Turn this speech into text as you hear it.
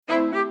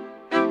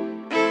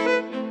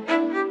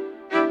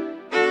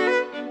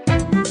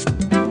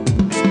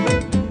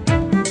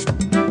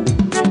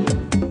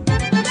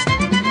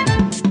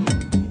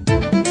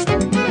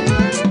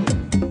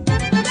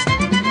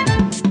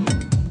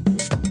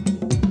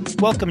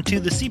Welcome to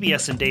the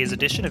CBS and Days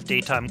edition of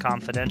Daytime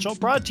Confidential,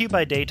 brought to you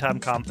by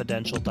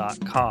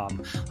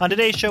DaytimeConfidential.com. On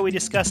today's show, we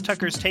discuss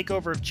Tucker's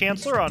takeover of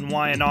Chancellor on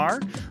Y&R,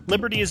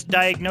 Liberty is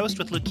diagnosed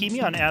with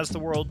leukemia on As the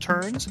World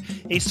Turns,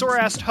 a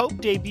sore-assed Hope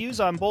debuts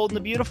on Bold and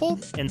the Beautiful,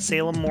 and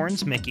Salem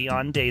mourns Mickey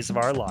on Days of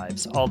Our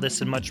Lives. All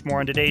this and much more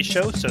on today's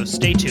show, so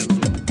stay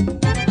tuned.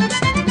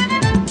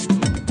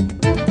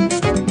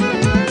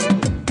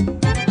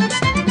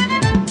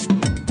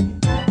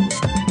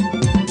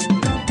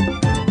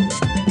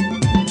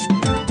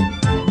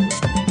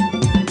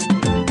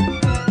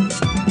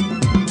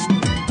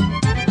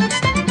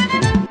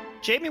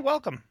 Jamie,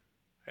 welcome.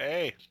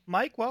 Hey.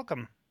 Mike,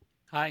 welcome.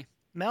 Hi.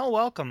 Mel,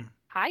 welcome.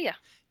 Hiya.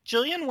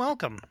 Jillian,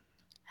 welcome.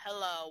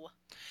 Hello.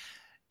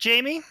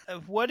 Jamie,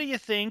 what do you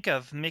think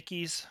of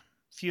Mickey's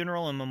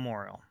funeral and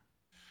memorial?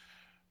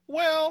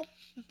 Well,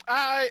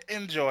 I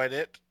enjoyed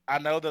it. I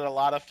know that a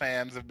lot of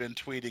fans have been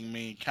tweeting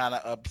me kind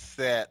of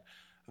upset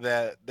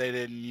that they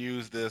didn't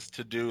use this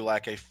to do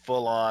like a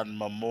full-on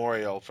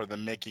memorial for the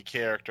Mickey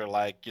character,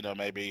 like,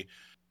 maybe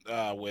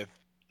with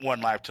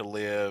One Life to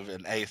Live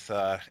and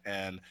Asa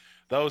and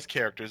those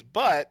characters.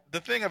 But the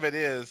thing of it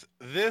is,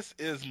 this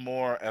is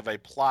more of a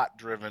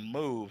plot-driven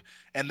move,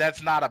 and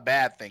that's not a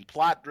bad thing.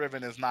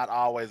 Plot-driven is not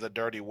always a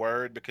dirty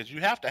word because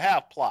you have to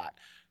have plot.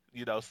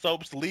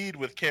 Soaps lead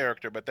with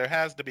character, but there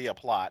has to be a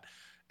plot.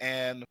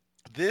 And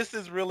this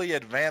is really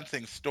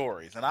advancing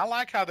stories, and I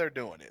like how they're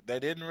doing it. They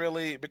didn't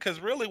really, because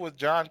really with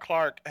John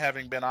Clark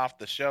having been off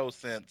the show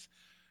since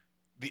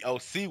the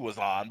OC was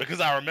on,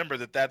 because I remember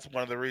that's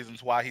one of the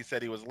reasons why he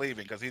said he was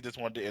leaving, because he just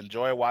wanted to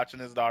enjoy watching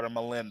his daughter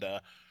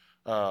Melinda,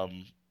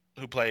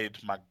 who played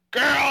my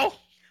girl,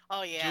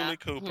 Julie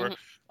Cooper,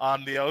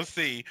 on the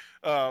OC.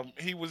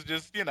 He was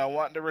just,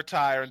 wanting to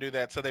retire and do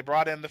that. So they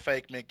brought in the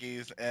fake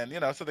Mickeys, and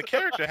so the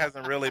character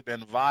hasn't really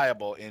been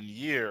viable in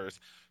years.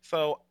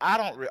 So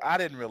I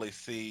didn't really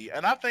see,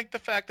 and I think the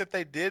fact that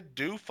they did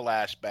do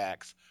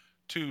flashbacks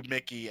to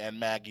Mickey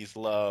and Maggie's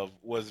love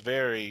was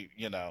very,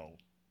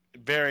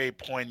 very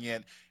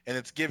poignant, and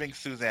it's giving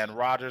Suzanne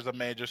Rogers a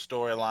major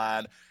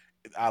storyline.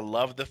 I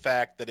love the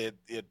fact that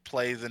it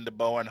plays into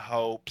Bowen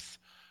Hope's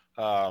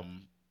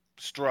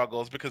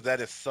struggles, because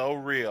that is so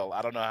real.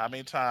 I don't know how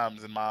many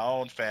times in my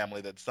own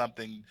family that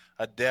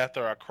a death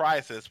or a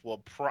crisis will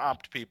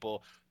prompt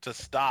people to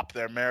stop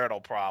their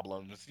marital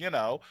problems,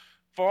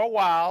 for a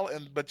while,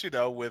 but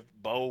with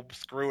Bo,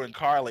 Screw, and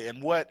Carly.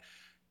 And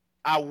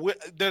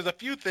there's a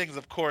few things,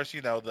 of course,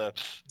 the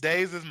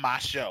Days is my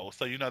show.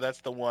 So, that's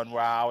the one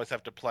where I always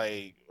have to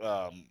play,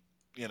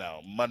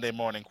 Monday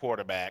morning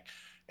quarterback.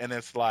 And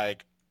it's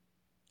like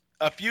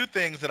a few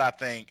things that I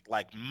think,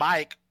 like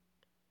Mike,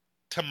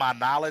 to my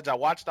knowledge, I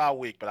watched all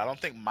week, but I don't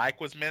think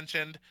Mike was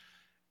mentioned.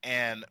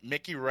 And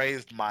Mickey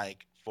raised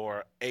Mike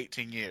for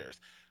 18 years.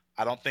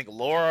 I don't think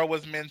Laura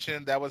was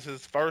mentioned. That was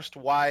his first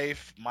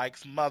wife,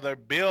 Mike's mother.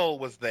 Bill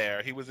was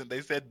there.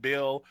 They said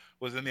Bill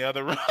was in the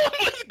other room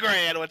with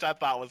Gran, which I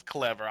thought was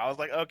clever. I was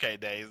like, okay,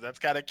 Days, that's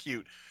kind of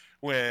cute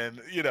when,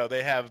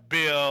 they have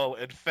Bill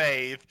and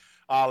Faith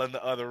all in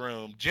the other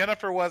room.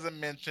 Jennifer wasn't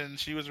mentioned.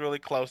 She was really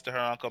close to her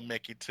Uncle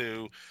Mickey,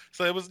 too.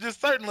 So it was just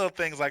certain little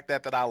things like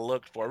that I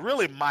looked for.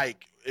 Really,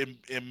 Mike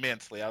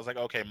immensely. I was like,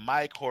 okay,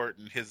 Mike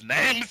Horton, his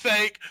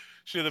namesake,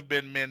 should have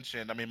been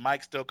mentioned. I mean,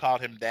 Mike still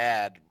called him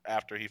dad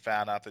after he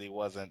found out that he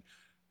wasn't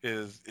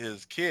his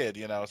kid,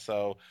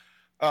 So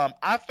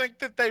I think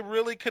that they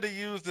really could have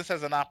used this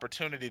as an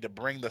opportunity to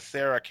bring the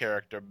Sarah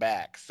character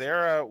back.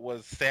 Sarah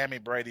was Sammy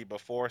Brady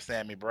before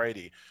Sammy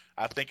Brady.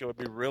 I think it would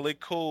be really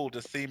cool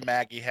to see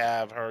Maggie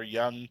have her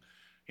younger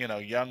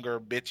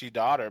bitchy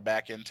daughter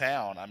back in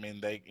town. I mean,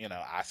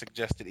 I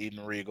suggested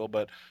Eden Regal,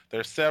 but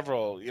there's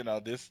several,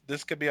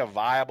 this could be a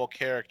viable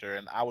character,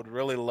 and I would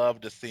really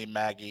love to see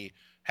Maggie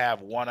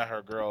have one of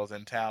her girls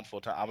in town full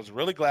time. I was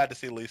really glad to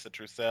see Lisa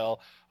Trussell,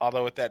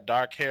 although with that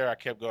dark hair, I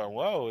kept going,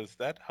 whoa, is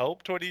that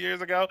Hope 20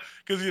 years ago?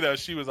 Because,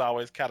 she was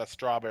always kind of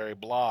strawberry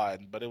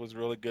blonde, but it was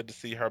really good to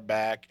see her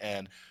back.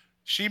 And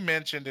she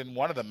mentioned in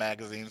one of the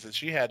magazines that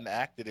she hadn't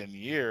acted in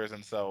years,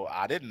 and so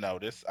I didn't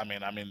notice. I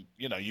mean,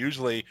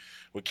 usually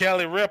with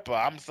Kelly Ripa,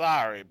 I'm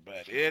sorry,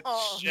 but it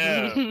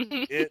showed.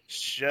 It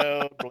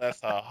showed,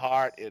 bless her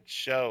heart, it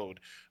showed.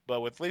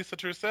 But with Lisa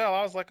Trussell,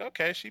 I was like,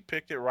 okay, she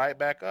picked it right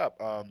back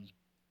up.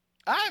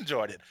 I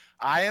enjoyed it.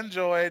 I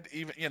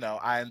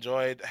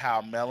enjoyed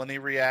how Melanie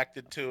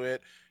reacted to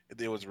it.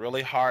 It was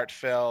really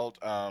heartfelt.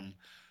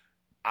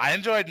 I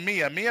enjoyed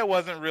Mia. Mia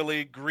wasn't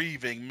really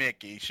grieving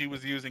Mickey. She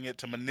was using it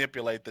to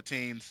manipulate the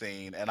teen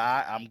scene, and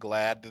I'm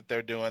glad that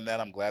they're doing that.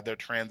 I'm glad they're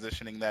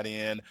transitioning that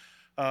in.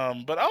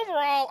 But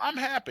overall, I'm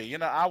happy.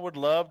 I would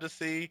love to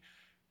see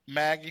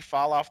Maggie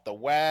fall off the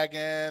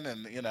wagon,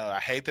 and I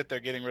hate that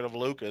they're getting rid of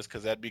Lucas,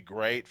 because that'd be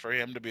great for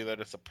him to be there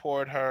to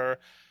support her.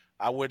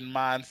 I wouldn't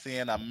mind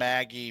seeing a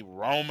Maggie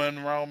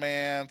Roman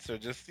romance, or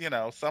just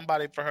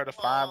somebody for her to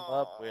find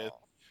love with.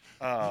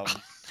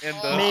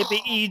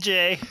 Maybe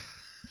EJ.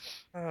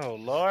 Oh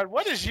Lord,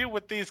 what is you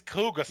with these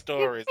cougar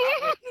stories?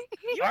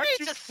 You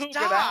need to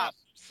stop.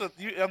 So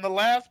on the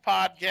last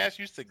podcast,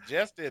 you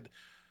suggested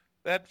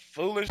that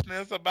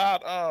foolishness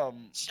about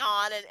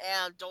Sean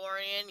and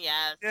Dorian,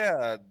 yes.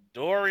 yeah,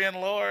 Dorian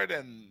Lord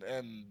and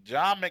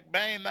John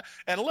McBain.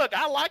 And look,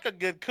 I like a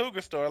good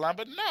Cougar storyline,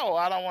 but no,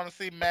 I don't want to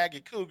see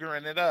Maggie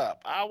Cougaring it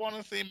up. I want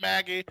to see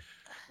Maggie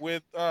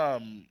with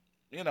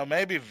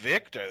maybe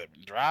Victor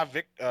drive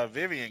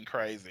Vivian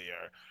crazy,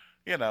 or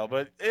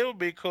but it would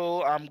be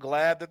cool. I'm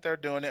glad that they're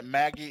doing it.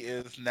 Maggie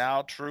is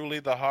now truly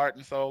the heart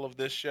and soul of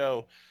this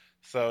show.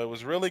 So it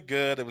was really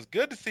good. It was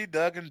good to see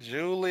Doug and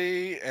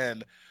Julie,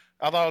 and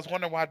although I was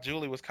wondering why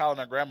Julie was calling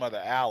her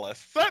grandmother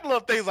Alice. Certain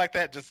little things like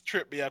that just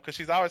trip me up because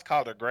she's always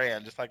called her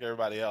Gran, just like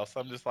everybody else. So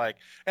I'm just like,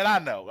 and I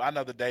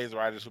know the days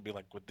writers would be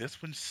like, would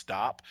this one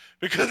stop?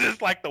 Because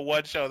it's like the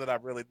one show that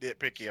I'm really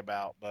nitpicky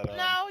about.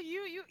 No,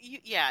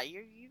 yeah,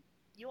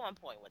 you on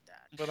point with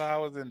that. But I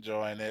was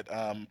enjoying it.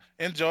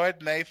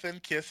 Enjoyed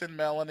Nathan kissing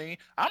Melanie.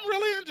 I'm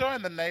really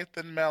enjoying the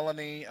Nathan,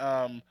 Melanie,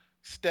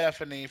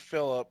 Stephanie,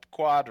 Philip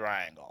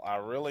quadrangle. I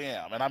really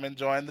am, and I'm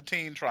enjoying the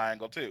teen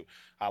triangle too.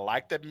 I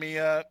like that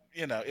Mia.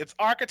 It's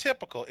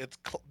archetypical.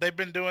 They've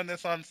been doing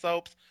this on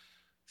soaps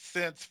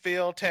since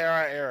Phil,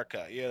 Tara,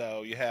 Erica.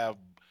 You have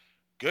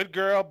good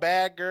girl,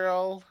 bad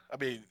girl. I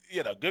mean,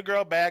 good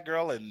girl, bad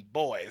girl, and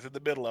boys in the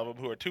middle of them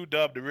who are too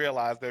dumb to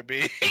realize they're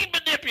being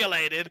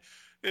manipulated.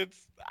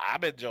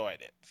 I'm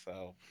enjoying it.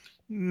 So,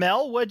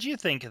 Mel, what'd you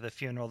think of the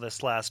funeral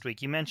this last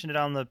week? You mentioned it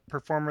on the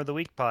Performer of the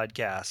Week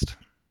podcast.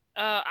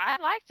 I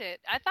liked it.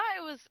 I thought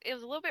it was a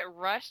little bit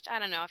rushed. I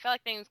don't know. I felt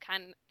like things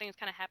kind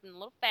of happened a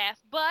little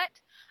fast, but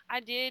I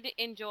did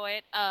enjoy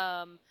it.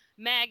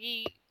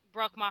 Maggie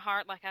broke my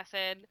heart, like I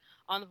said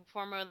on the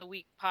Performer of the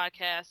Week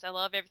podcast. I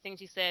love everything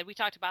she said. We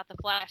talked about the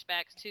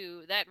flashbacks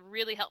too. That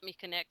really helped me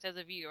connect as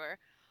a viewer.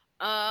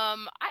 I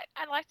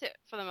liked it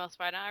for the most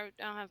part. I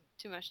don't have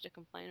too much to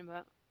complain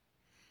about.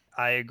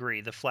 I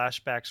agree. The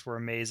flashbacks were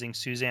amazing.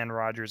 Suzanne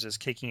Rogers is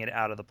kicking it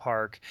out of the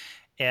park.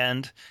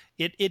 And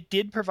it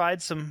did provide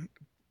some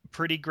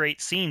pretty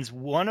great scenes,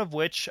 one of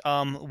which,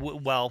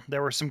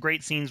 there were some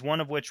great scenes,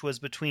 one of which was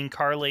between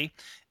Carly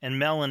and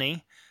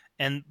Melanie.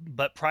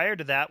 But prior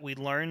to that, we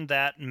learned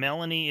that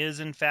Melanie is,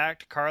 in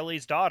fact,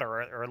 Carly's daughter,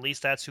 or at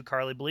least that's who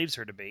Carly believes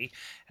her to be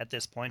at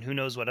this point. Who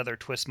knows what other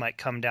twist might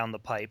come down the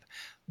pipe.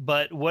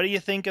 But what do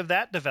you think of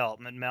that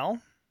development, Mel?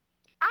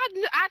 I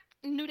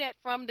knew that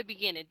from the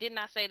beginning. Didn't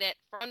I say that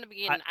from the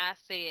beginning? I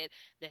said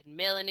that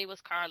Melanie was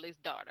Carly's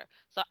daughter.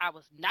 So I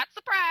was not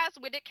surprised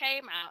when it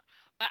came out.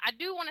 But I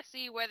do want to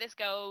see where this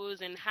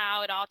goes and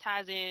how it all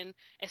ties in,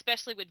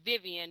 especially with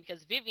Vivian,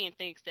 because Vivian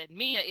thinks that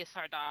Mia is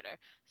her daughter.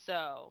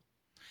 So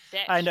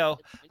I know.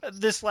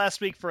 This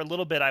last week, for a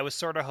little bit, I was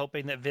sort of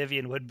hoping that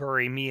Vivian would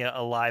bury Mia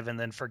alive and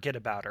then forget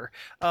about her.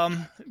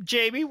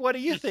 Jamie, what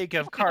do you think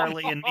of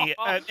Carly and Mia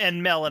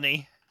and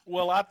Melanie?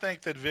 Well, I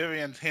think that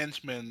Vivian's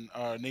henchmen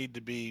need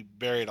to be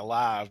buried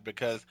alive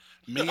because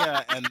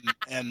Mia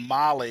and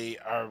Molly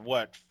are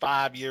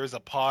 5 years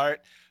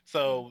apart.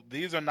 So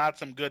these are not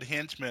some good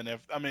henchmen.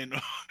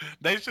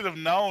 They should have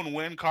known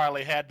when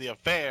Carly had the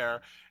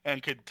affair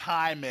and could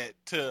time it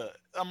to.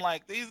 I'm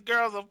like, these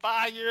girls are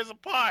 5 years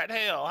apart.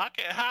 Hell,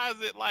 how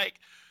is it like,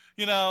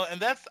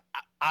 And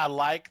I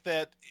like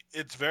that.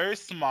 It's very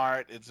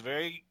smart. It's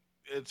very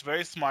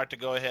smart to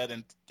go ahead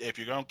and if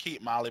you're gonna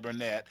keep Molly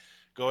Burnett,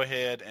 go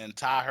ahead and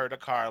tie her to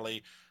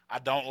Carly. I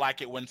don't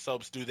like it when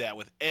soaps do that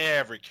with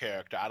every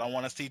character. I don't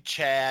want to see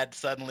Chad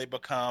suddenly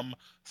become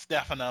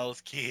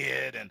Stefano's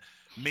kid and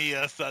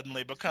Mia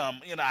suddenly become,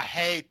 I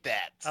hate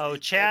that. Oh,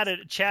 Chad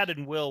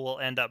and Will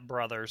end up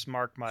brothers.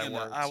 Mark my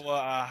words.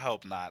 I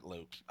hope not,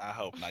 Luke. I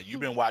hope not.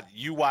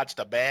 You watched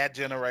a bad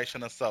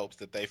generation of soaps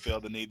that they feel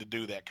the need to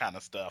do that kind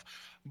of stuff.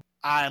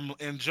 I'm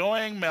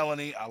enjoying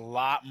Melanie a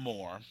lot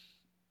more,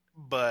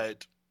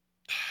 but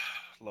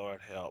Lord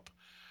help.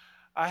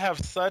 I have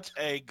such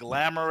a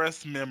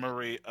glamorous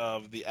memory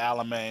of the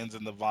Alamains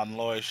and the von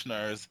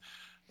Leuschners.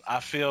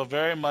 I feel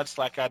very much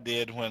like I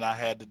did when I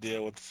had to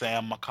deal with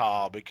Sam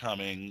McCall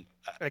becoming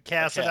a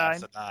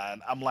Cassadine.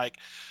 I'm like,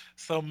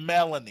 so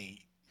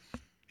Melanie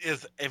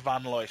is a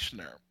von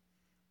Leuschner.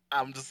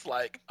 I'm just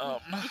like,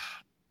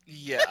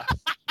 yeah.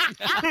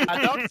 I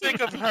don't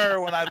think of her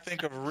when I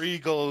think of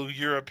regal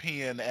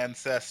European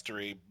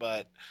ancestry,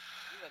 but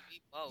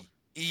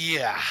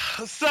yeah.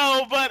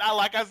 So, but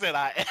like I said,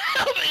 I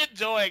am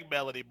enjoying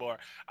Melanie more.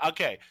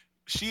 Okay,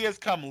 she has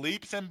come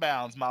leaps and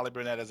bounds, Molly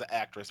Burnett, as an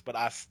actress, but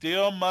I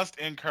still must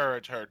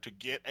encourage her to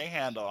get a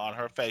handle on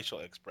her facial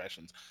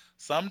expressions.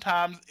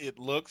 Sometimes it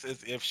looks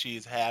as if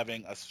she's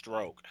having a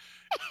stroke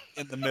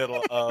in the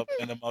middle of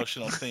an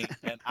emotional scene,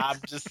 and I'm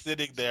just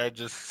sitting there,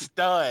 just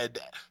stunned,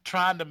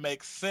 trying to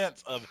make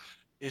sense of: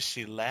 is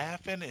she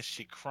laughing? Is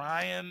she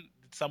crying?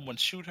 Someone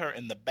shoot her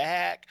in the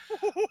back?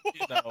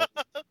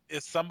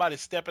 Is somebody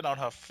stepping on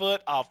her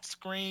foot off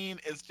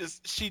screen? It's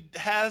just, she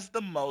has the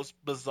most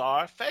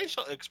bizarre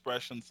facial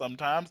expression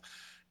sometimes.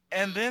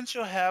 And then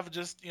she'll have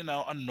just,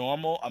 a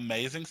normal,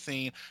 amazing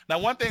scene. Now,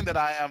 one thing that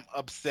I am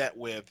upset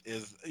with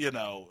is,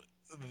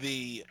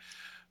 the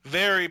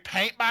very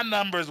paint by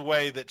numbers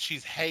way that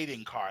she's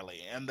hating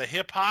Carly and the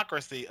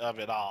hypocrisy of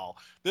it all.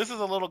 This is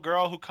a little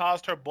girl who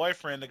caused her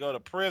boyfriend to go to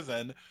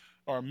prison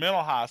or a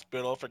mental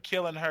hospital for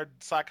killing her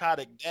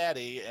psychotic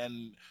daddy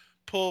and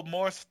pulled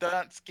more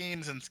stunt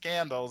schemes and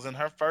scandals in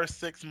her first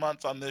 6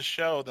 months on this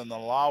show than the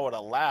law would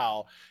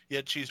allow.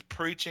 Yet she's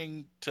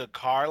preaching to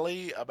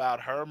Carly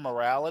about her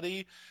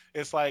morality.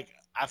 It's like,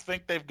 I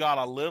think they've gone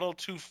a little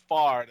too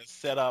far to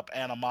set up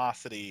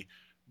animosity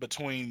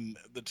between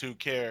the two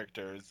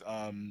characters.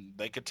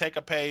 They could take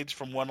a page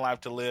from One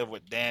Life to Live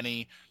with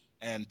Danny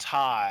and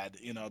Todd.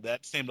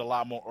 That seemed a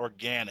lot more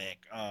organic.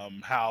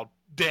 How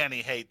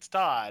Danny hates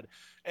Todd,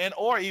 and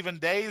or even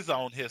Days'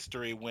 own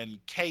history when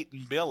Kate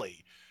and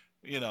Billy,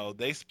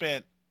 they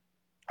spent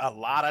a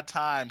lot of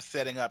time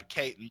setting up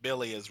Kate and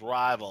Billy as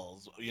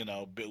rivals,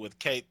 with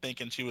Kate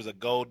thinking she was a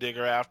gold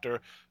digger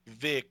after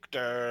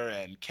Victor,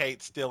 and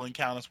Kate stealing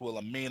Countess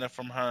Wilhelmina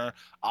from her,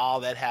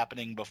 all that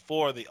happening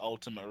before the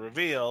ultimate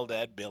reveal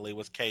that Billy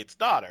was Kate's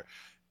daughter.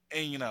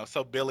 And,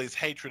 so Billy's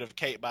hatred of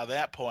Kate by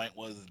that point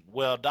was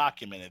well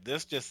documented.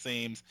 This just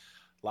seems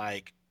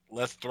like,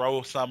 let's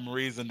throw some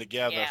reason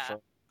together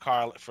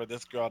for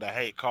this girl to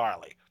hate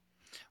Carly.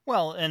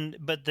 Well,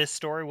 but this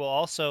story will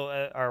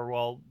also,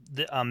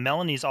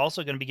 Melanie's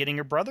also going to be getting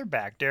her brother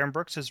back. Darren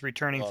Brooks is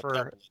returning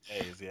for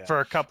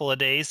a couple of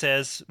days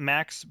as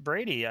Max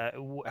Brady.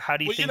 How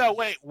do you think?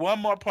 Wait, one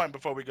more point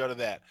before we go to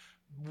that.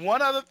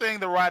 One other thing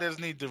the writers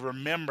need to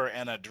remember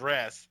and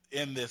address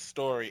in this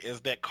story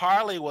is that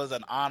Carly was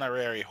an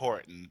honorary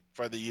Horton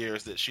for the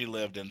years that she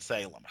lived in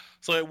Salem.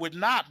 So it would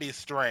not be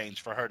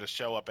strange for her to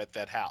show up at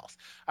that house.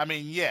 I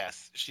mean,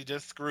 yes, she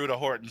just screwed a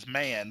Horton's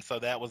man, so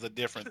that was a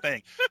different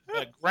thing.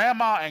 But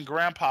Grandma and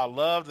Grandpa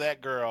loved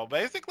that girl.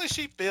 Basically,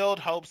 she filled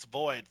Hope's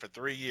void for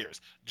 3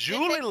 years.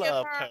 Julie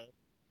loved her.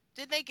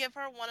 Did they give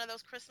her one of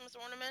those Christmas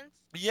ornaments?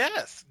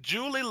 Yes,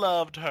 Julie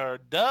loved her.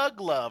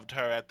 Doug loved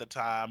her at the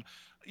time.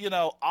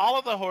 All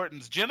of the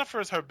Hortons,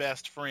 Jennifer's her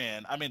best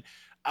friend. I mean,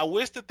 I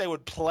wish that they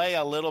would play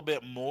a little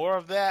bit more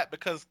of that,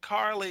 because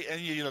Carly,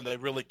 and they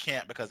really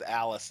can't because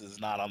Alice is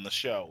not on the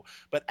show.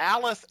 But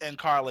Alice and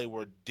Carly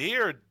were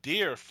dear,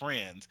 dear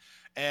friends.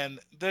 And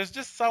there's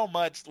just so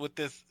much with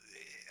this.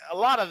 A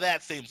lot of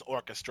that seems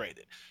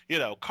orchestrated.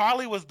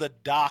 Carly was the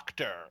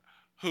doctor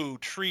who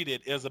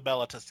treated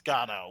Isabella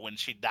Toscano when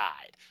she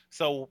died.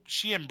 So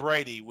she and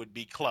Brady would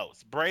be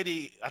close.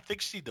 Brady, I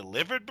think she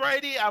delivered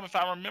Brady, if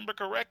I remember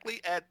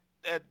correctly, at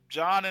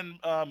John and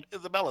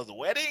Isabella's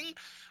wedding.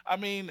 I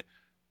mean,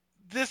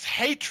 this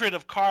hatred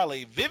of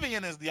Carly,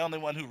 Vivian is the only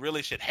one who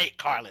really should hate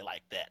Carly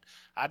like that.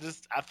 I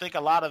think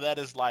a lot of that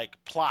is like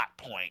plot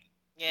point.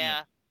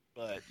 Yeah.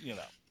 But,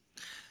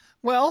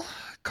 Well,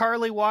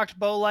 Carly walked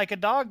Bo like a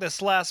dog this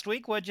last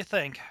week. What'd you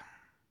think?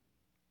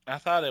 I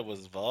thought it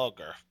was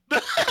vulgar.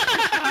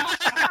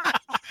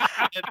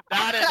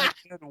 Not in a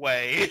good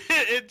way.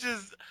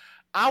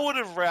 I would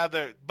have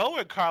rather. Bo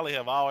and Carly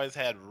have always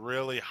had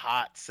really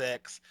hot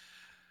sex.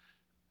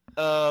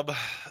 She mauled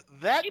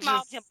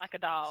him like a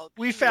dog.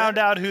 We found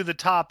out who the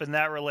top in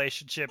that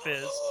relationship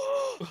is.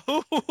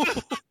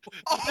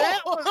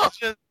 That was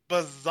just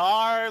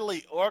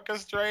bizarrely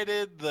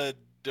orchestrated. I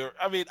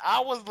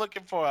was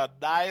looking for a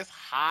nice,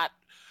 hot,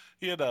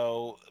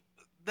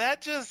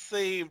 that just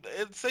seemed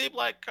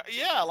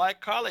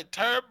like Carly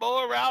turned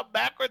Bo around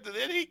backwards and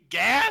then he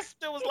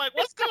gasped. It was like,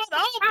 what's going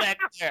on back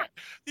there?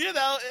 It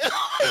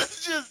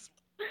was just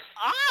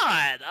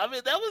odd. I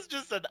mean, that was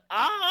just an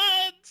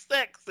odd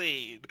sex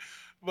scene.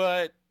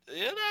 But,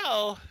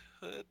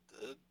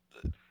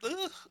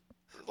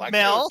 like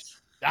Mel?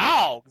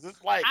 Dogs.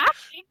 It's like, I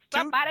think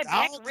somebody's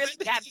back really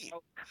got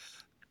broke.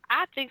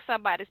 I think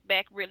somebody's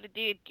back really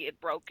did get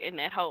broke in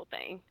that whole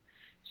thing.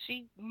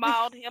 She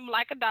mauled him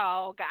like a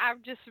dog. I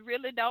just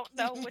really don't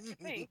know what to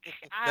think.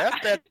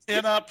 That's that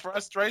pin-up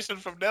frustration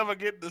from never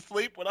getting to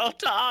sleep with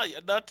Natalia,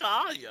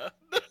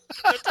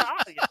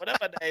 whatever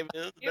her name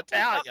is,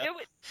 Natalia.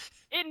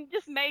 It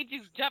just made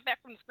you jump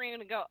back from the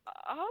screen and go,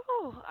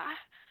 oh, I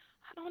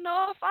don't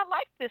know if I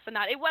like this or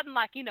not. It wasn't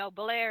like,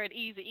 Blair and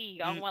Eazy-E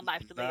on One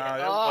Life to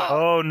Live.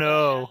 Oh,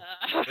 no.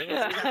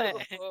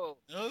 It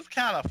was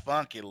kind of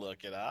funky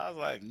looking. I was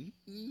like,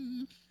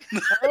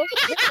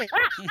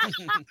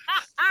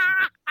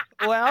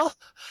 Well,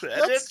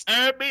 that didn't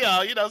turn me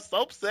on.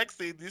 Soap sex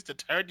scenes used to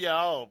turn you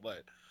on,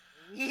 but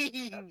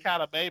that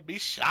kind of made me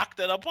shocked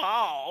and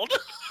appalled.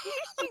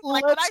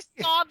 Like when I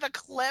saw the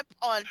clip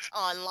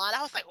online,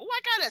 I was like, oh, I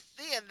gotta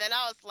see it. Then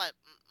I was like,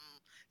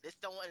 this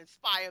don't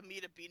inspire me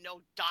to be no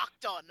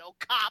doctor, no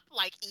cop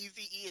like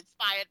Eazy-E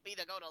inspired me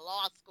to go to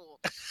law school.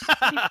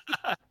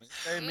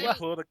 It made me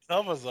pull the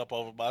covers up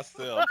over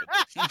myself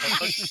and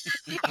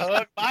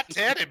hug my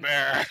teddy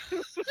bear.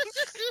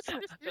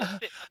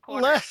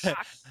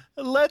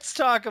 Let's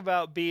talk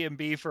about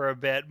B&B for a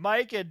bit.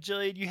 Mike and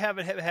Jillian, you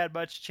haven't had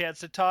much chance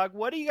to talk.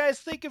 What do you guys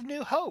think of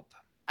New Hope?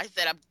 I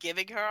said I'm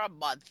giving her a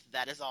month.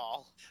 That is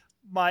all.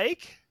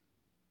 Mike?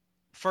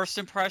 First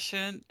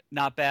impression,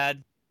 not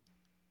bad.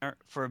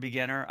 For a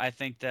beginner, I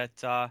think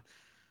that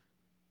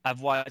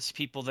I've watched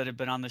people that have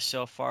been on the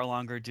show far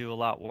longer do a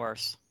lot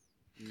worse.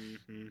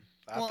 Mm-hmm.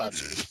 I Well, thought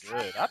she was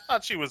good. I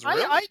thought she was I,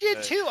 really I did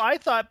good. too. I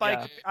thought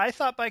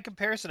by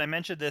comparison, I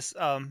mentioned this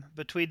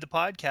between the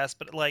podcasts,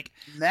 but like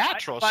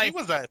Natural. by- She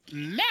was a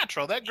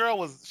natural. That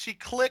girl she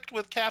clicked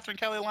with Catherine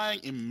Kelly Lang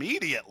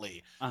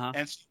immediately. Uh-huh.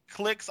 And she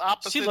clicks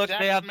opposite She looked.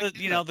 They have the,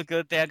 Jacqueline the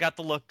good. They got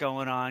the look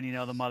going on.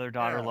 The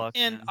mother-daughter Yeah. look.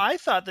 and I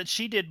thought that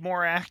she did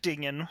more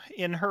acting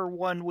in her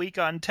 1 week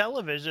on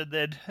television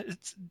than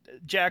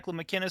Jacqueline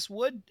McInnes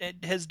Wood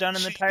has done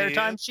in the She entire did.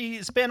 time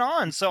she's been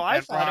on. So I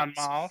and thought Ron it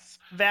was Moss.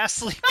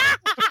 vastly.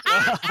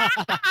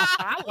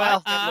 I Well,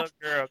 like that little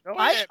girl. Go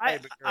ahead,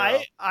 baby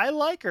girl. I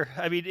like her.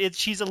 I mean,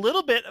 she's a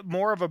little bit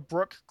more of a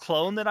Brooke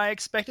clone than I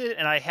expected,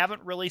 and I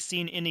haven't really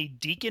seen any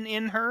Deacon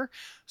in her.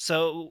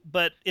 So,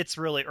 but it's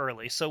really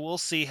early, so we'll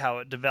see how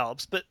it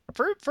develops. But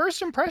for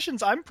first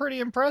impressions, I'm pretty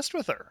impressed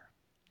with her.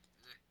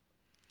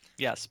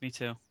 Yes, me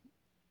too.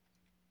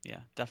 Yeah,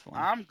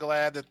 definitely. I'm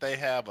glad that they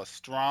have a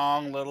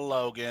strong little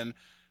Logan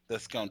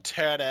that's going to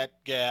tear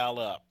that gal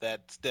up,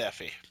 that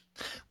Steffi.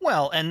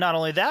 Well, and not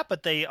only that,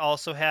 but they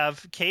also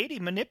have Katie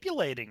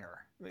manipulating her.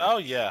 Oh,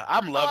 yeah.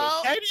 I'm loving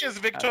it. Katie is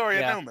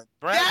Victoria yeah. Newman.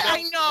 Yeah,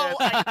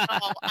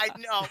 I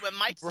know. When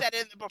Mike said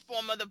it in the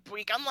Performer of the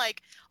Week, I'm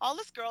like, all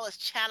this girl is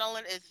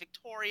channeling is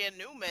Victoria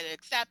Newman,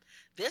 except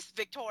this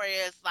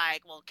Victoria is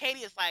like, well, Katie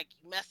is like,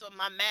 you mess with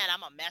my man,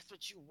 I'm going to mess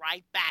with you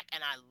right back,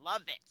 and I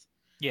love it.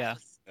 Yeah.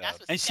 That's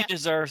what And she Steffi-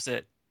 deserves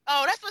it.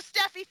 Oh, that's what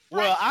Steffi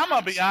Well, I'm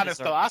going to be She honest,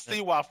 though. I deserves it.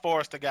 see why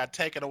Forrester got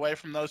taken away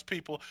from those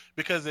people,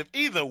 because if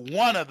either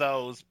one of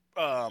those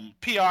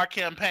PR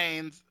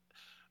campaigns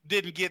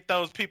didn't get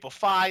those people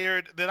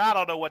fired, then I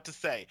don't know what to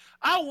say.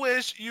 I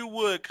wish you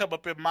would come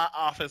up in my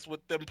office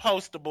with them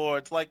poster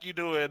boards like you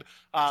do in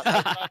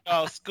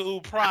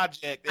school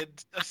project. And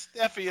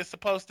Steffi is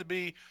supposed to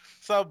be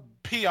some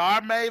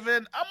PR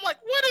maven. I'm like,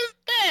 what is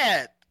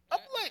that? I'm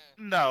like,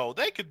 no,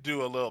 they could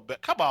do a little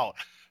bit. Come on.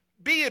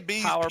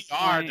 B&B's PR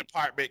PowerPoint.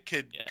 department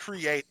could Yeah.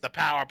 create the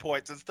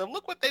PowerPoints and stuff.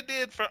 Look what they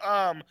did for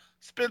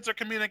Spencer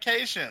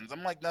Communications.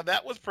 I'm like, now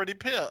that was pretty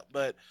pimp,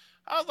 but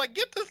I was like,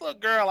 get this little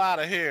girl out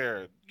of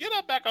here. Get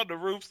her back on the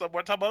roof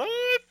somewhere talking about,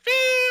 oh,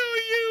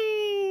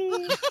 I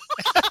feel you.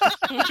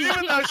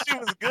 Even though she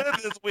was good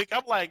this week,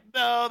 I'm like,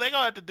 no, they're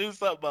going to have to do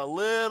something a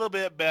little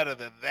bit better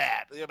than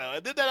that.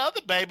 And then that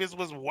other babies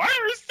was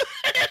worse.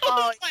 It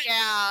was like, yeah.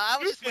 I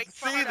was you just could waiting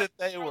for see her to that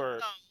they throw were.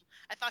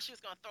 I thought she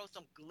was going to throw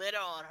some glitter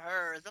on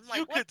hers. I'm like,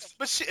 You what could, the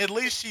but at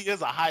least she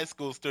is a high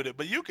school student.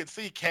 But you could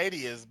see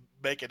Katie is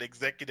making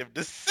executive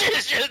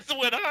decisions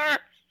with her,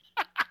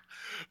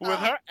 with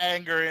her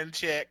anger in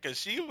check, because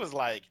she was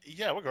like,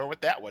 "Yeah, we're going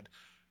with that one."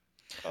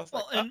 I was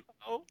Well, like, and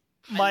 "Oh,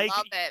 Mike,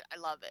 I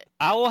love it.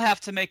 I will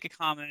have to make a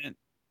comment.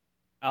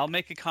 I'll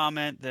make a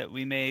comment that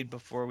we made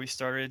before we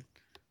started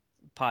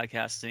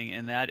podcasting,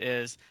 and that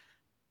is,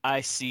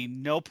 I see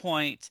no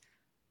point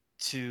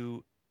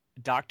to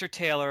Dr.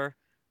 Taylor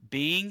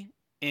being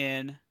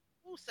in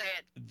Who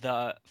said?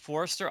 the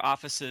Forrester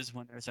offices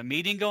when there's a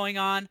meeting going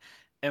on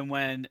and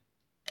when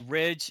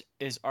Ridge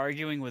is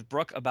arguing with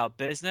Brooke about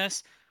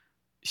business.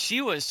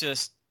 She was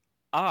just,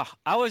 I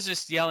was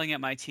just yelling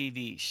at my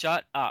TV,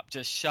 shut up,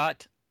 just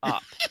shut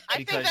up. I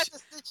think Because that's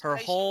a situation. her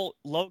whole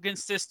Logan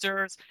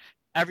sisters,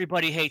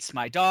 everybody hates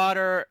my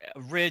daughter,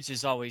 Ridge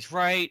is always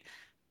right.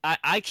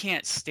 I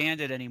can't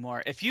stand it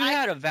anymore. If you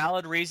had a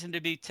valid reason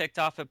to be ticked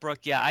off at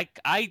Brooke, yeah,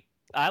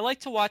 I like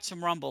to watch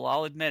some Rumble,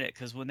 I'll admit it,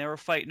 because when they were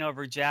fighting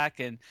over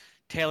Jack and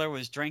Taylor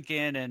was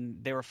drinking and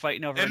they were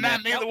fighting over and Annette,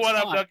 not that neither was one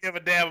of them fun. don't give a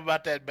damn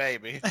about that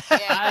baby." Yeah,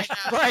 I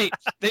know. Right.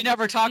 They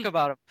never talk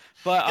about him.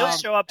 But he'll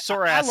show up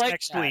sore I ass like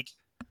next that. week.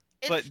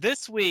 But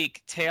this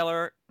week,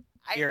 Taylor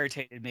I-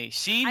 irritated me.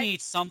 She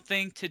needs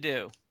something to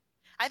do.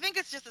 I think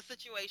it's just a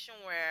situation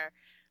where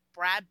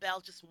Brad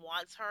Bell just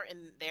wants her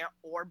in their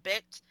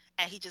orbit,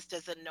 and he just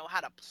doesn't know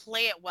how to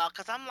play it well.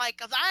 Because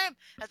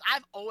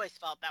I've always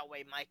felt that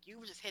way, Mike.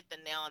 You just hit the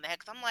nail on the head.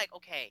 Because I'm like,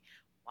 okay,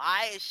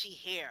 why is she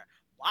here?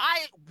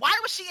 Why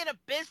was she in a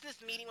business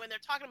meeting when they're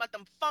talking about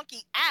them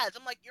funky ads?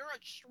 I'm like, you're a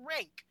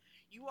shrink.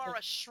 You are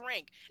a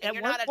shrink. And At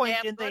you're one not point, a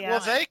damn didn't they good Well,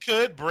 ask- one. they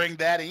could bring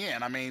that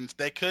in. I mean,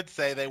 they could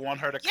say they want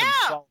her to Yeah.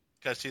 consult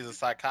because she's a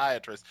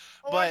psychiatrist.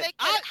 Or But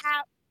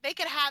they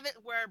could have it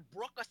where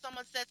Brooke or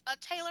someone says,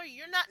 Taylor,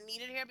 you're not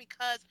needed here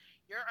because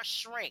you're a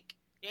shrink.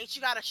 Ain't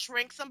you got to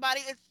shrink somebody?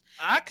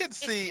 I could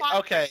see, plot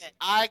okay, driven.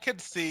 I could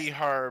see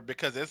her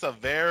because it's a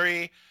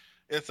very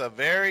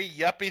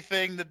yuppie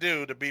thing to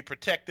do, to be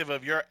protective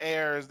of your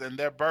heirs and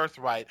their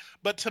birthright.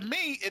 But to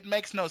me, it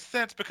makes no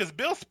sense because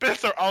Bill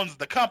Spencer owns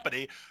the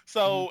company,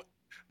 so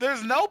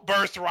there's no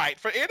birthright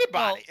for Well,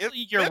 anybody. It's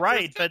you're Spencer's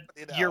right, but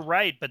company now. you're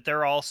right, but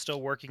they're all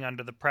still working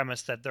under the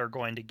premise that they're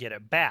going to get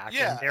it back,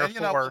 Yeah, and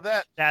therefore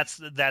that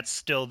that's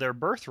still their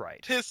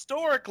birthright.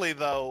 historically,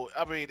 though,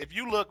 I mean, if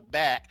you look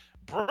back,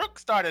 Brooke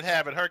started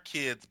having her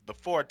kids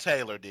before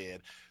Taylor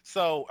did.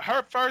 So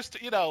her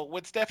first, when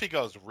Steffi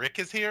goes, Rick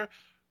is here.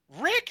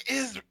 Rick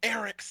is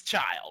Eric's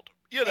child.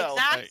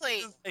 Exactly.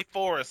 He's a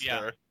Forrester.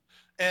 Yeah.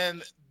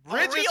 And A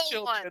Ridge's real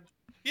children,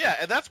 Yeah,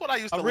 and that's what I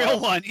used to A real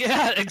love. one.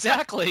 Yeah,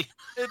 exactly.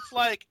 It's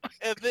like,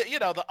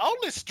 the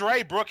only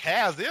stray Brooke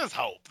has is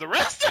Hope. The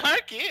rest of her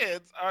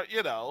kids are,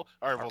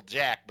 or well,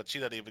 Jack, but she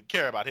doesn't even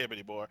care about him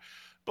anymore.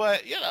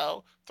 But,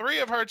 3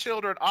 of her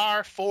children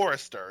are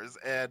Forresters,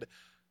 and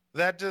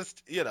that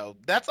just,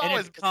 that's And it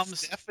always been becomes-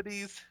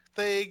 Stephanie's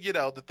thing,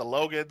 that the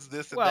Logans,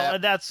 this and Well,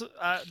 that. that's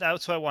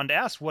what I wanted to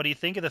ask. What do you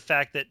think of the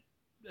fact that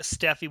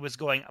Steffi was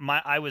going?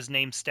 I was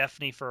named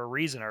Stephanie for a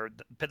reason, or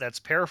that's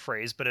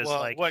paraphrased, but it's Well,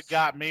 like what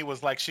got me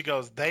was like, she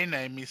goes, they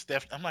named me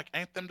Stephanie. I'm like,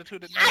 ain't them the two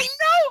that I named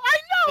know.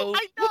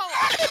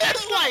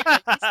 It's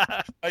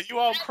like Are you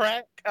on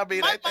crack? I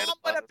mean, my ain't they the mom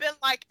would have ones? been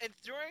like, and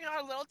during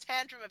her little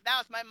tantrum, if that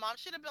was my mom,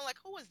 she'd have been like,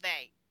 "Who is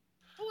they?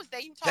 Who is they?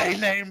 You They talking?"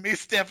 named me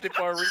Stephanie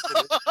for a reason.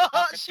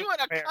 She would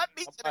have cut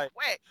me to the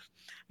quick.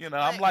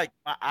 I'm like,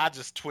 I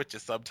just twitch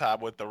it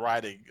sometime with the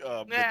writing,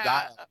 the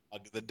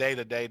dialogue, the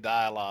day-to-day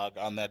dialogue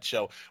on that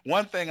show.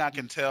 One thing I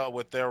can tell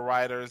with their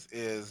writers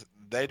is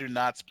they do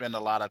not spend a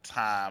lot of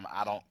time,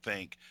 I don't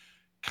think,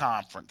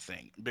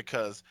 conferencing,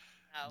 because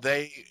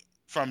they,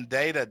 from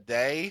day to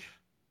day,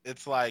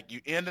 it's like you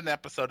end an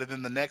episode and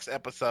then the next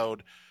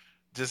episode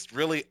just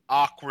really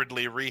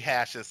awkwardly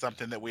rehashes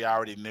something that we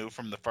already knew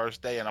from the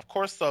first day. And of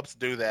course, subs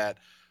do that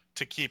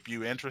to keep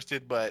you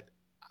interested, but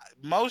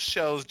most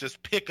shows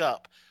just pick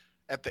up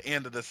at the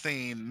end of the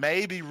scene,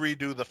 maybe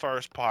redo the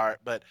first part,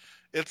 but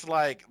it's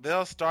like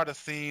they'll start a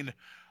scene.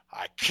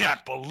 I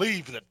can't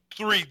believe that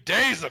 3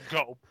 days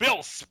ago,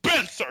 Bill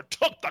Spencer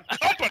took the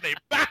company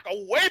back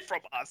away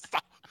from us.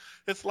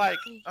 It's like,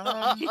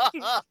 oh,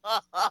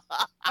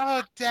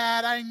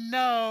 Dad, I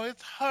know.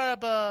 It's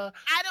horrible.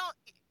 I don't.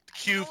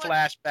 Cue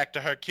flashback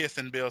to her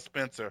kissing Bill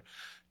Spencer.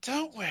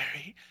 Don't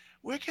worry.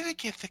 We're going to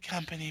get the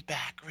company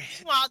back,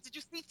 Rich. Well, did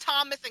you see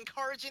Thomas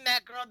encouraging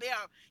that girl there?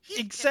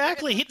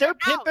 exactly. They're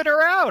pimping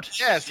her out.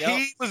 Yes,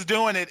 he was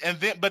doing it,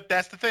 but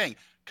that's the thing.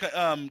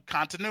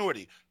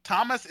 Continuity.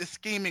 Thomas is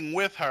scheming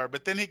with her,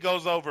 but then he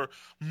goes over,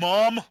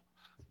 Mom,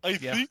 I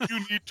think you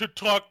need to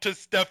talk to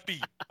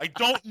Steffi. I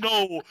don't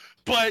know,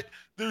 but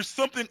there's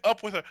something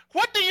up with her.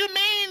 What do you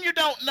mean you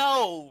don't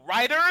know,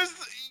 writers?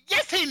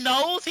 Yes, he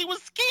knows. He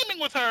was scheming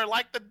with her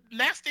like the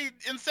nasty,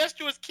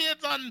 incestuous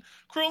kids on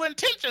Cruel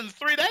Intentions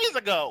 3 days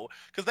ago,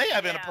 because they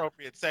have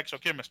inappropriate sexual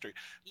chemistry.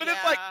 But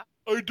it's like,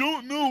 I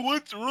don't know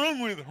what's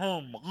wrong with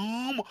her,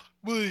 Mom,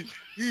 but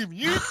if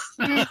you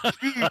talk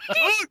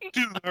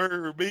to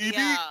her, baby.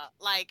 Yeah,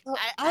 like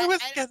I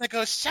was gonna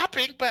go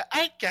shopping, but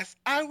I guess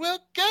I will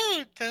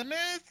go,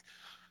 Thomas.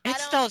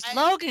 It's those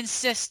Logan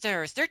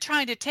sisters. They're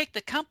trying to take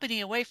the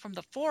company away from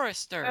the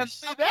Forresters. And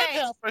see, that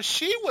helper,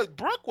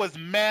 Brooke was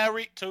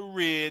married to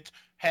Ridge,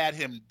 had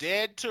him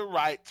dead to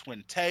rights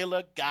when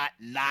Taylor got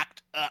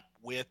knocked up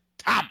with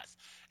Thomas.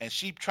 And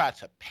she tried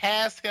to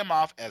pass him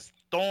off as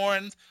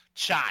Thorne's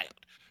child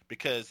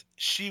because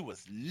she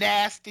was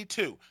nasty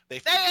too. They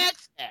forget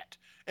that.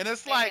 And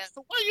it's like,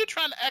 so why are you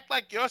trying to act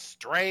like you're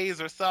strays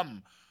or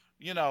some,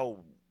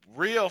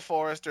 real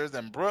Forresters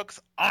and Brooks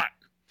aren't?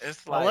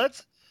 It's like...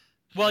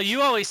 Well,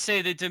 you always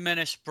say they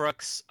diminish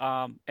Brooks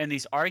in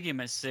these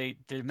arguments. They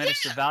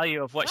diminish the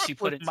value of what Brooke she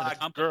put into the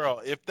company.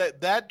 Girl, if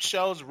that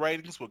show's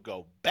ratings would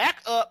go back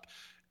up,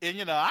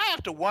 and I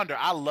have to wonder.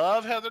 I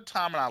love Heather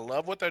Tom and I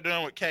love what they're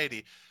doing with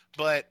Katie,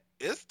 but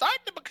it's starting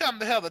to become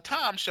the Heather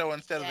Tom show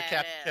instead of the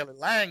Captain Kelly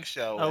Lang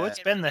show. Oh, it's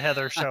been the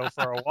Heather show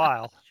for a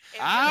while.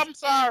 I'm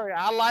sorry.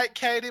 I like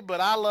Katie,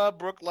 but I love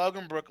Brooke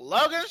Logan. Brooke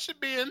Logan should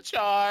be in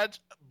charge.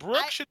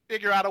 Brooke should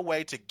figure out a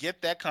way to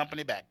get that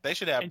company back. They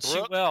should have and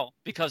Brooke. She will,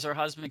 because her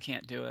husband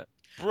can't do it.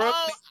 Brooke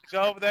needs to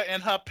go over there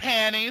in her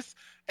panties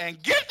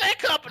and get that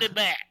company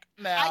back.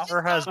 Now,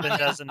 her husband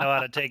doesn't know how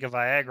to take a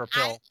Viagra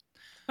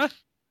pill.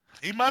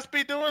 He must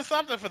be doing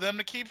something for them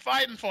to keep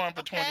fighting for him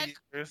for 20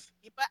 years.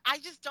 But I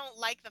just don't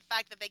like the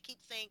fact that they keep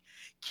saying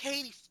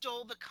Katie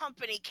stole the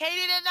company.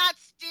 Katie did not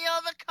steal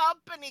the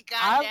company,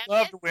 I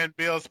loved when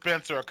Bill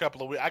Spencer a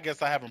couple of weeks. I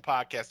guess I haven't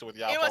podcasted with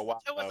y'all for a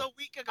while. It was a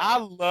week ago. I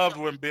loved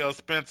when Bill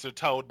Spencer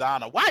told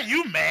Donna, "Why are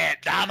you mad,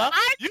 Donna?"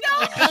 I know.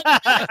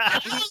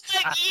 I was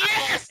like,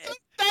 "Yes,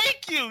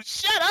 thank you.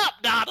 Shut up,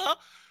 Donna."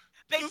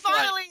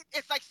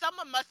 It's like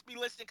someone must be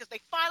listening because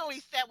they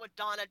finally said what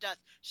Donna does.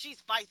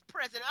 She's vice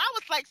president. I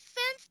was like,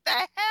 since the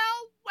hell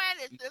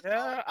when is this?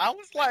 Yeah, I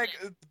was like,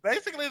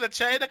 basically the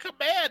chain of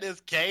command is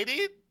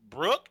Katie,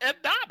 Brooke, and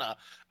Donna.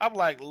 I'm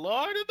like,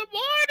 Lord in the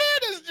morning,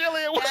 as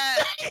Jillian was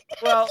saying.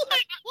 Well,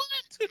 like,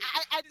 what?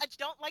 I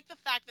don't like the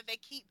fact that they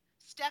keep.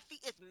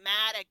 Steffi is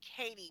mad at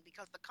Katie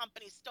because the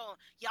company's stolen.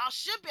 Y'all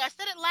should be. I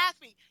said it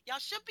last week. Y'all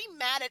should be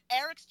mad at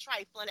Eric's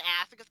trifling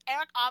ass because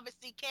Eric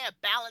obviously can't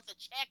balance a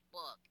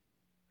checkbook.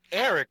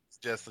 Eric's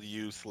just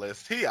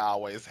useless. He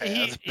always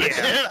has.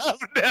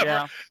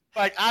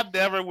 I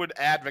never would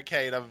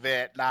advocate a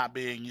vet not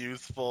being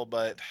useful,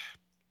 but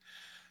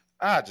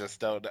I just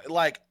don't.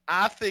 Like,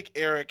 I think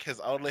Eric has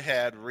only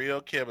had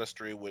real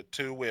chemistry with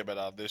 2 women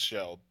on this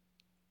show,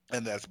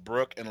 and that's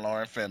Brooke and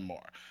Lauren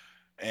Fenmore.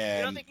 And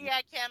you don't think he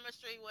had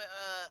chemistry with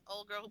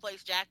old girl who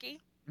plays Jackie?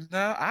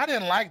 No, I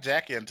didn't like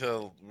Jackie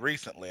until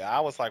recently. I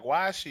was like,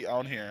 why is she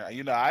on here? I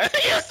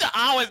used to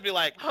always be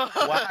like,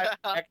 why is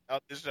Jackie on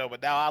this show?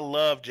 But now I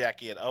love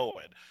Jackie and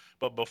Owen.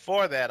 But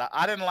before that,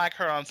 I didn't like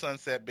her on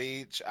Sunset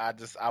Beach.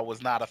 I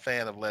was not a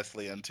fan of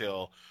Leslie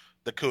until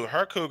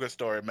her Cougar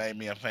story made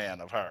me a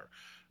fan of her.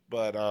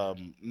 But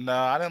no,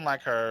 I didn't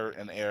like her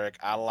and Eric.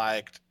 I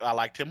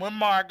liked him with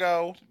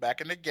Margot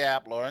back in the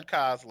Gap, Lauren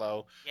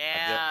Coslow. I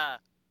guess Yeah.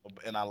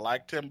 and I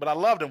liked him, but I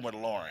loved him with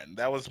Lauren.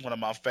 That was one of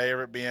my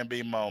favorite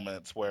B&B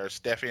moments where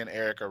Steffi and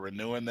Eric are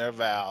renewing their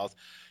vows.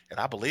 And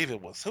I believe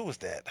it was, who was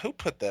that? Who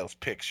put those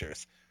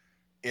pictures?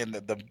 In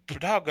the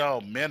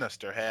doggone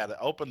minister had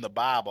opened the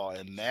Bible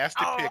and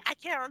nasty Oh, pictures I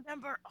can't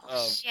remember.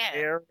 Oh of shit.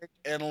 Eric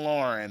and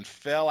Lauren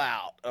fell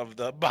out of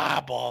the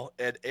Bible.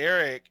 And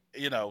Eric,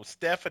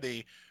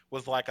 Stephanie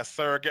was like a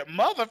surrogate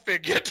mother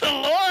figure to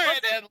Lauren.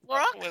 And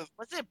Brooke?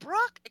 Was it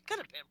Brooke? It could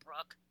have been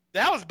Brooke.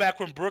 that was back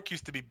when Brooke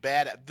used to be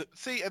bad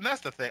see, and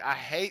that's the thing. I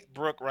hate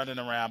Brooke running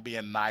around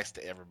being nice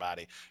to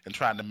everybody and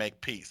trying to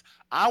make peace.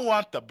 I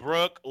want the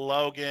Brooke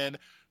Logan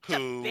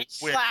who,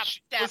 bitch when slap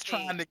she was Steffi.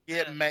 trying to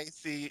get Yeah.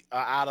 Macy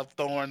out of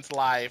Thorne's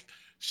life,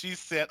 she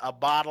sent a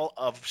bottle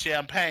of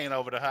champagne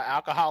over to her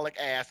alcoholic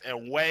ass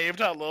and waved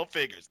her little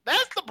fingers.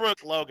 That's the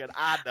Brooke Logan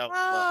I know.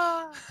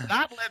 Ah.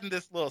 Not letting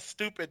this little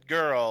stupid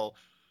girl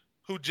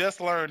who just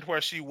learned where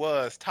she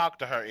was talk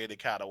to her any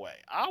kind of way.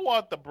 I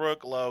want the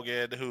Brooke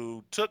Logan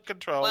who took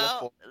control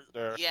Well, of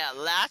Forrester. yeah,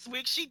 last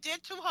week she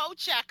did too hoe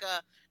checker.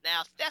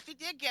 Now Steffi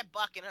did get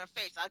buck in her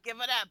face. I'll give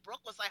her that.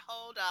 Brooke was like,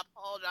 hold up.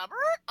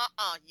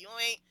 You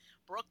ain't.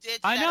 Brooke did.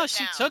 I set know it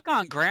she down. took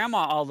on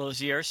Grandma all those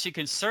years. She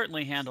can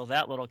certainly handle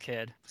that little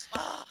kid.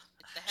 Ugh,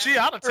 it's the She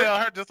hell- ought to tell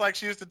her just like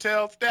she used to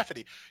tell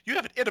Stephanie, you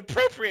have an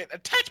inappropriate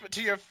attachment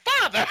to your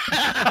father.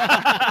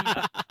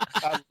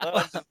 I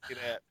love to see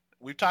that.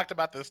 We've talked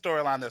about the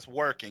storyline that's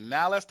working.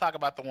 Now let's talk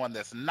about the one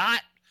that's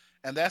not,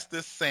 and that's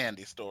this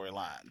Sandy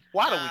storyline.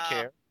 Why do we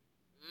care?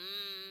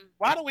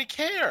 Why do we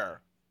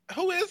care?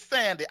 Who is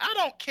Sandy? I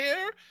don't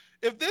care.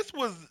 If this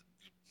was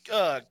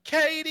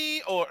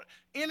Katie or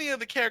any of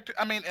the characters,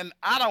 I mean, and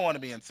I don't want to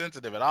be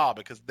insensitive at all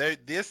because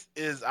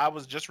I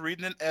was just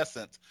reading in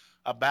Essence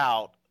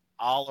about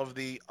all of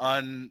the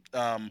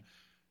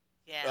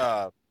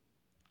Yeah.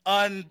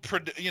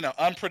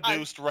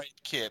 unproduced rape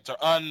kits or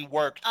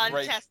unworked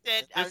rape.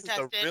 Untested. This is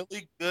a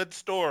really good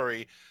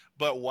story,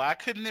 but why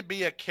couldn't it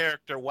be a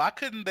character? Why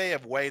couldn't they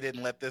have waited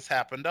and let this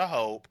happen to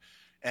Hope?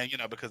 And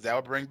because that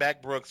would bring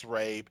back Brooke's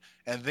rape,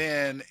 and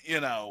then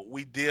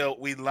we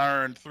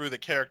learned through the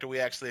character we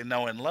actually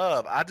know and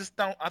love. I just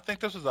don't. I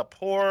think this was a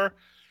poor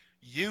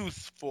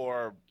use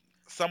for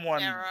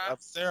someone of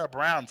Sarah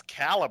Brown's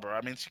caliber. I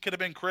mean, she could have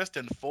been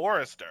Kristen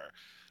Forrester.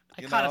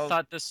 I kind of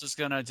thought this was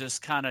going to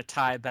just kind of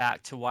tie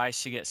back to why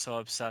she gets so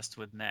obsessed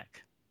with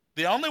Nick.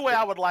 The only way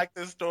I would like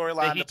this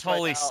storyline He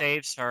totally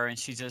saves her, and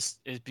she just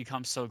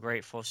becomes so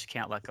grateful she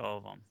can't let go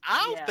of him.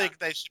 I don't think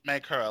they should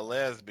make her a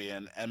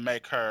lesbian and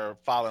make her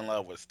fall in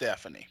love with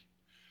Stephanie.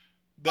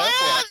 No!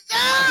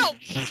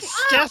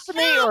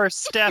 Stephanie or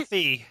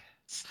Steffi?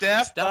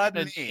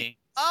 Stephanie.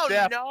 Oh,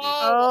 Stephanie. no.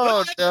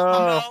 Oh,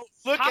 no.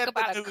 Look Talk at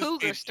about the a news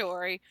cougar media.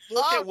 story.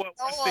 Look Oh, at what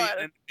we're Lord.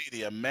 seeing in the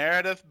media.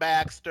 Meredith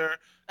Baxter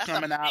That's a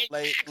coming out big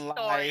late in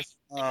story.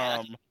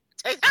 life.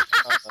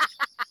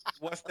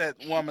 What's that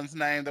woman's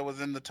name that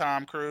was in the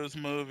Tom Cruise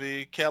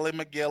movie? Kelly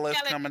McGillis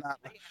coming out.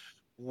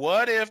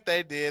 What if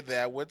they did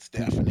that with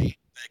Stephanie?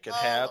 They could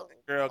have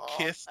the girl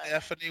kiss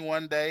Stephanie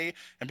one day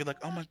and be like,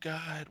 "Oh my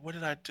God, what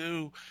did I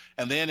do?"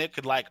 And then it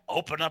could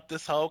open up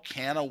this whole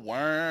can of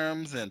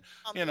worms, and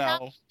Sarah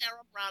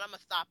Brown, I'm gonna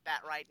stop that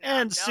right now.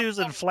 And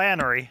Susan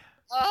Flannery.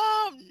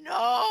 Oh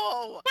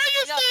no! What are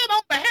you saying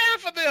on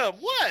behalf of them?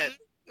 What?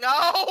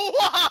 No,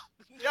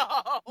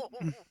 no.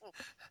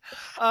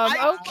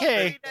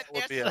 Okay. That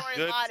would be a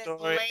good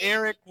story.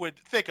 Eric would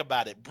think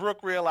about it. Brooke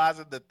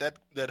realizing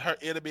that her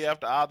enemy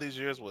after all these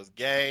years was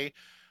gay.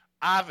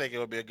 I think it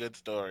would be a good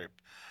story.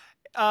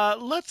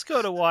 Let's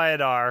go to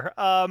Y&R.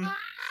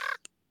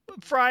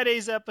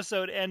 Friday's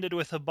episode ended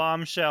with a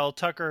bombshell.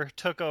 Tucker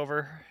took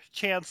over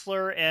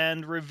Chancellor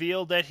and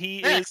revealed that he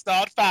is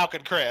on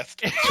Falcon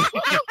Crest.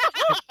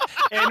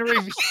 and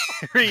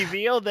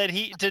revealed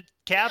to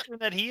Catherine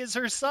that he is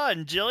her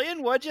son.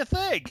 Jillian, what'd you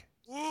think?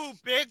 Ooh,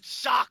 big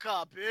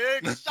shocker,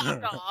 big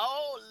shocker.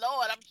 Oh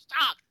Lord, I'm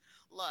shocked.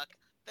 Look,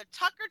 the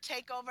Tucker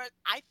takeover,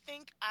 I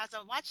think as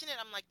I'm watching it,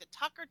 I'm like, the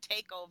Tucker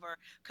takeover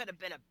could have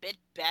been a bit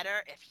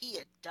better if he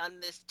had done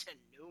this to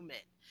Newman.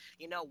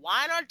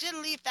 Weiner did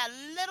leave that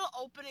little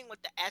opening with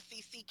the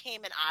SEC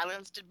Cayman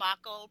Islands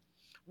debacle.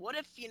 What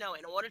if, in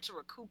order to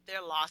recoup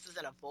their losses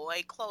and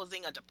avoid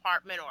closing a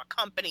department or a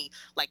company,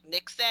 like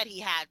Nick said he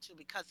had to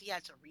because he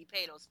had to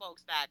repay those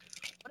folks back,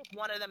 what if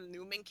one of them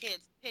Newman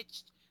kids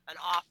pitched an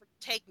offer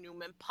to take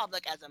Newman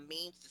public as a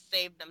means to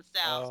save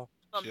themselves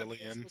from the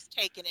business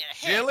taking it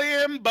ahead?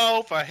 Jillian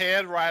Bofe, a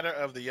head writer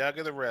of The Young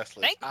and the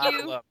Restless. Thank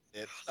you. I love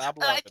it. I'm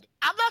loving it.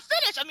 I'm not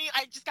finished. I mean,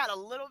 I just got a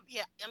little,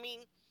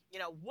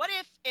 what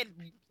if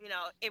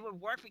it would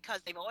work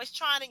because they've always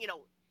trying to,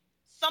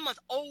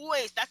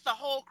 that's the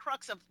whole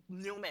crux of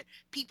Newman.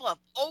 People have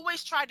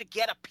always tried to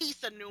get a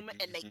piece of Newman,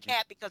 and they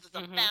can't because it's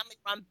a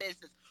family-run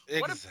business.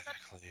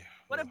 Exactly.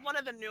 What if one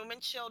of the Newman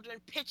children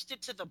pitched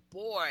it to the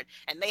board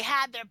and they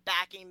had their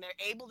backing? They're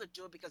able to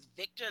do it because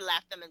Victor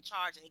left them in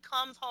charge, and he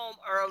comes home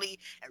early,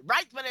 and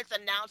right when it's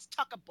announced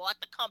Tucker bought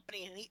the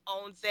company and he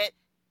owns it.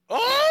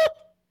 Oh!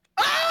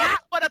 That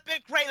would have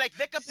been great. Like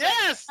Victor,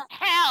 Yes!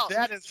 hell,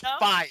 That is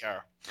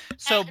fire.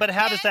 So, but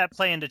how does that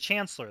play into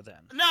Chancellor then?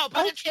 No,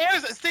 but Who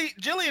cares? See,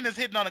 Jillian is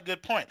hitting on a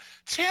good point.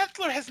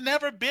 Chancellor has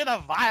never been a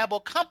viable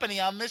company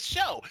on this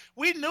show.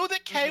 We knew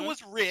that Kay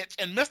was rich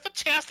and Mr.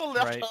 Chancellor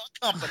left her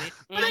company,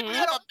 but it didn't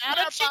matter.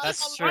 She That's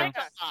just true. liked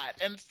a lot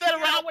and sat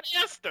around with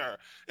Esther.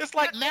 It's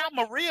like now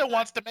Maria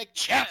wants to make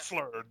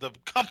Chancellor the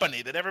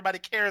company that everybody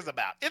cares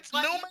about. It's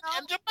But, Newman you know-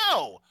 and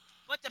Jabot.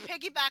 But to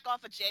piggyback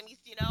off of Jamie's,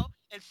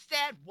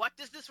 instead, what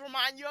does this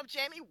remind you of,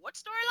 Jamie? What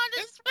storyline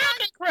does It's this remind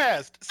Falcon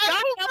Crest. you Scott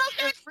of? Ellis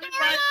That is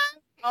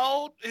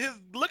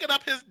rewriting looking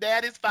up his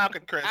daddy's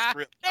Falcon Crest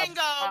script. I'm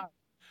Bingo. sorry.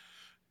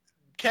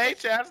 Kay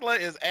Chancellor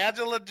is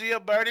Angela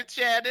Gioberti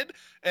Channing,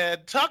 and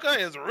Tucker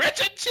is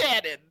Richard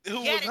Channing,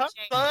 who Get was it, her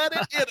Jamie. son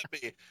and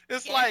enemy.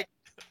 It's Get like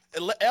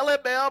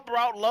LML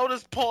brought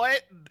Lotus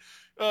Point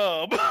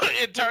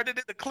and turned it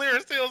into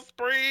Clear Seal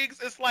Springs.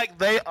 It's like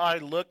they are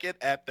looking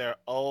at their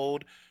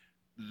old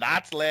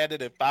Knots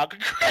Landing and Falcon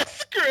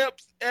Crest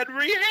scripts and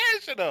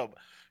rehashing them.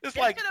 It's This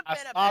like could have I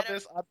been a saw better-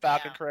 this on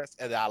Falcon yeah. Crest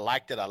and I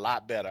liked it a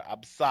lot better.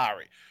 I'm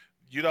sorry.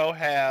 You don't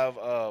have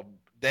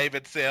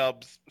David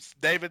Selby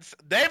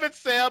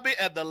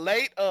and the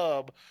late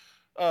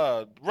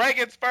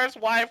Reagan's first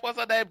wife, what's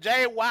her name?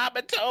 Jane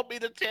Wyman told me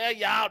to tell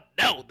y'all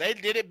no, they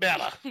did it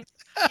better.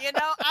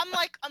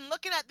 I'm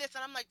looking at this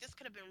and I'm like, this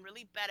could have been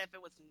really better if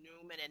it was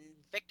Newman and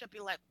Victor be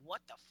like,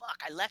 what the fuck?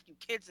 I left you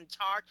kids in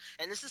charge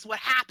and this is what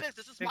happens.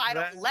 This is why I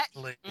don't let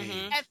you.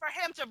 And for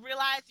him to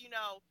realize,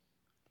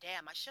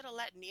 damn, I should have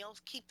let Neil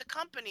keep the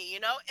company,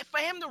 And for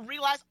him to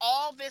realize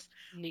all this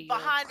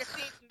behind the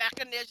scenes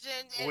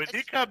mechanism. When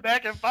he come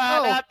back and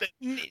find out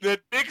that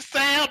Big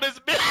Sam is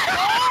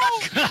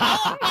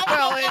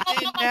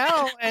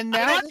Well, and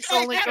now this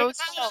only goes.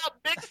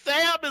 Big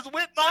Sam is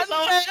with us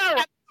on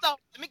camera. So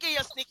let me give you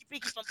a sneaky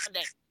peek from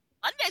Monday.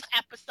 Monday's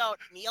episode,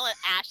 Neil and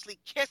Ashley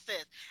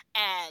kisses,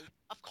 and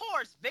of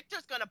course,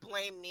 Victor's gonna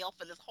blame Neil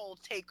for this whole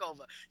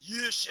takeover.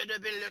 You should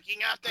have been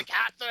looking after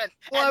Catherine.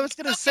 Well, I was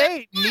gonna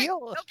say Neil.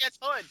 Neil gets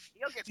hood.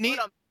 Neil gets Neil-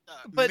 hood on.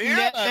 But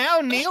now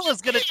Neil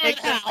is going to take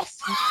house.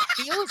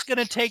 Neil is going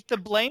to take the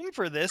blame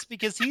for this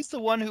because he's the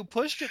one who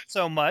pushed it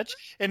so much,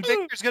 and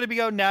Victor's going to be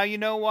going. Now you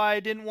know why I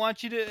didn't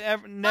want you to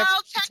never Well,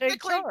 to take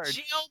technically, charge.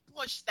 Jill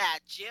pushed that.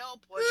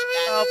 Jill pushed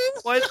that.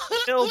 What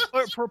Jill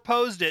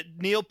proposed it.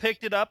 Neil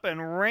picked it up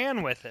and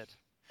ran with it.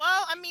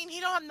 Well, I mean,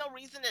 he don't have no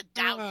reason to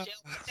doubt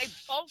Jill. They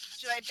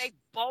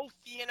both,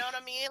 you know what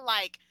I mean?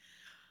 Like,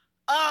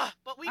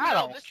 but we know I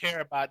don't this.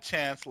 care about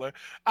Chancellor.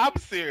 I'm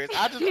serious.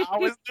 I just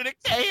always knew that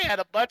Kay had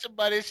a bunch of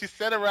money. She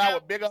sat around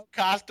with big old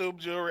costume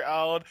jewelry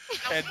on,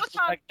 and What's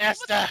was like,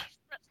 Esther.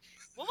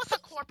 What was her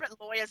corporate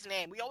lawyer's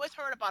name? We always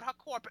heard about her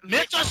corporate.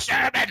 Mitchell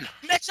Sherman.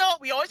 Mitchell.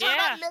 We always heard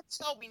Yeah. about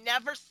Mitchell. We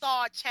never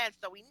saw a chance,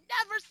 though. We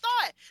never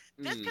saw it.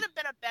 This Mm. could have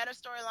been a better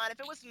storyline if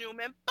it was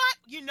Newman, but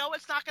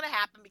it's not going to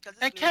happen because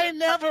it's And Kay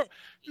Newman.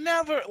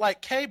 never,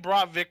 like, Kay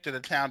brought Victor to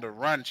town to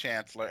run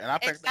Chancellor, and I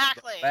think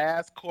Exactly. that's the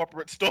last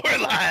corporate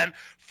storyline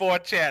for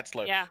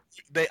Chancellor. Yeah.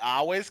 They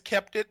always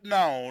kept it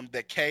known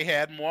that Kay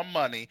had more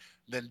money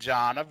than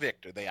John or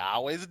Victor. They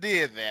always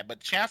did that, but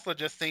Chancellor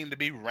just seemed to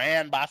be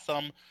ran by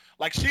some,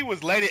 like she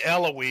was Lady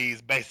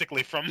Eloise,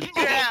 basically, from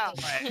Yeah.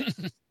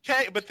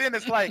 Kay, but then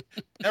it's like,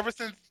 ever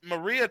since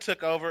Maria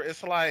took over,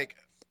 it's like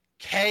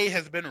Kay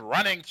has been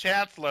running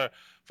Chancellor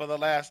for the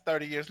last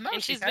 30 years. No,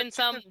 And she she's been hasn't.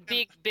 some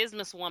big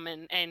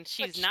businesswoman, and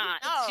she's she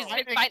not. knows. She's I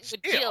been think fighting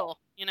with Jill.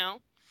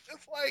 Jill,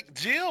 It's like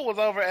Jill was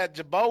over at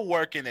Jabot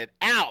working it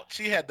out.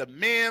 She had the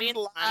men's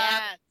line,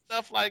 Yes.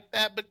 stuff like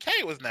that, but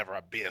Kay was never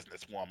a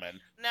businesswoman.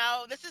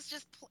 No,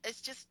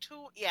 it's just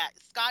too,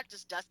 Scott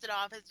just dusted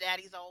off his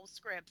daddy's old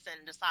scripts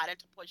and decided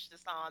to push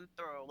this on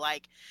through.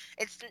 Like,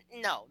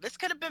 this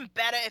could have been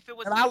better if it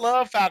was. And I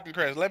love Falcon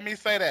Crest. Let me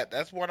say that.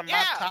 That's one of my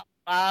Yeah. top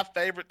 5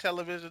 favorite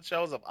television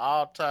shows of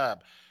all time.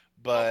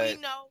 But But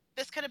we know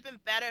this could have been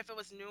better if it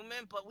was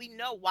Newman, but we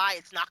know why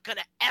it's not going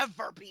to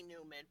ever be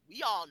Newman.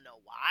 We all know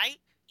why.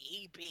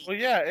 EB. well,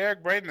 yeah,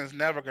 Eric Braeden is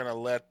never going to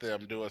let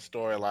them do a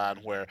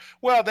storyline where,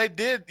 well, they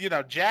did,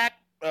 Jack,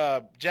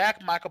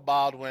 Michael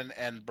Baldwin,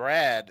 and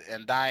Brad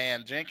and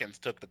Diane Jenkins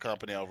took the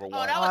company over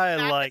one. that was I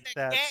back in like the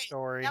that day.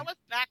 story. That was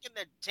back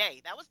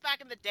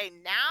in the day.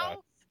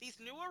 Now, these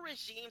newer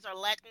regimes are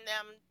letting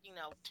them,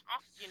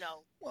 talk,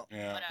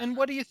 Yeah. whatever. And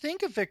what do you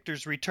think of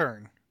Victor's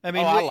return? I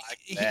mean, I what-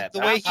 like that. the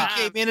way he That's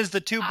came in as the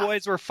two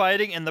boys were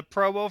fighting, and the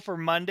promo for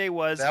Monday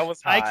was, That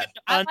was I hot. can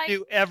I like-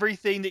 undo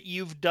everything that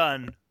you've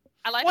done.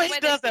 I like Well, the he way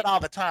does they that all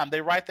the time.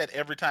 They write that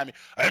every time.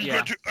 I'm Yeah.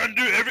 going to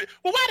undo every.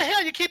 Well, why the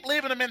hell you keep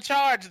leaving him in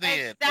charge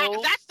then?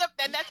 fool?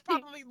 That's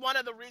probably one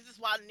of the reasons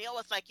why Neil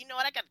was like, you know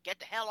what, I got to get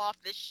the hell off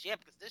this ship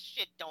because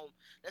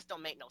this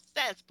don't make no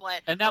sense.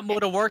 But And that okay,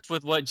 would have worked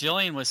with what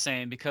Jillian was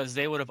saying because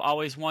they would have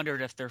always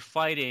wondered if their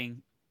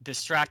fighting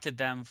distracted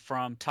them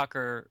from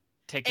Tucker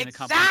taking the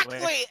company away.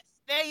 exactly.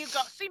 There you go.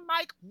 See,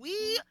 Mike,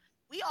 we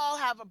all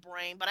have a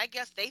brain, but I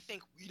guess they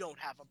think we don't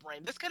have a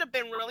brain. This could have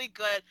been really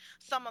good.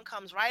 Someone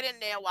comes right in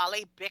there while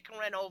they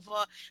bickering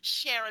over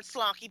Sharon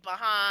Slunky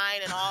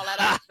behind and all that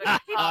other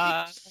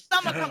good stuff.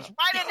 Someone comes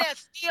right in there and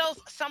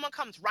steals. Someone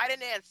comes right in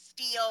there and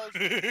steals.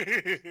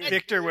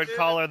 Victor would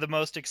call her the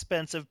most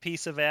expensive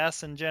piece of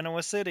ass in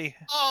Genoa City.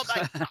 Oh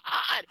my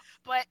God!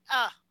 But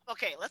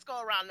okay, let's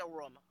go around the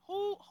room.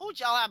 Who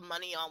y'all have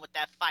money on with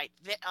that fight?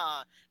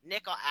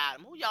 Nick or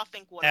Adam? Who y'all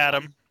think would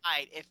Adam.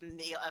 fight if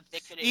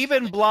Victor didn't Even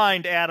come in?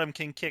 blind Adam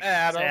can kick his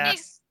Adam.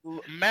 ass.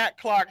 Matt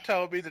Clark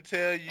told me to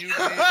tell you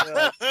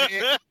Nick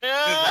is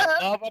a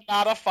lover,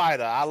 not a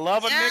fighter. I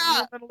love a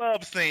Nick Newman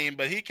love scene,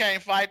 but he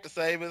can't fight to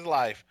save his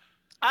life.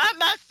 I'm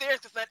not serious.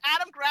 Because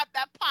Adam grabbed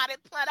that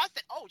potted plant, I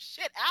said, "Oh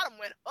shit!" Adam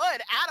went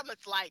hood. Adam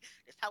is like,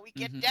 "This how we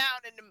get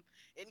down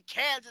in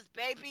Kansas,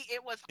 baby."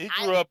 It was. He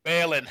grew up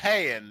baling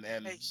hay and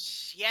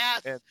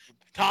yes. and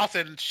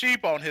tossing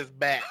sheep on his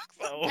back.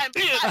 So And-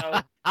 you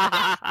know.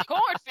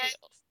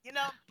 cornfields. You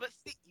know, but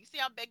you see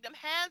how big them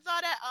hands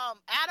are that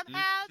Adam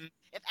has? Mhm.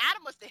 If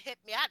Adam was to hit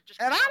me, I'd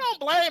just. And I don't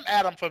blame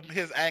Adam for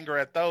his anger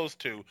at those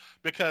two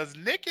because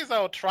Nikki's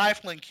old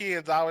trifling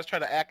kids always try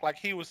to act like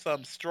he was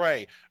some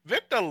stray.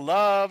 Victor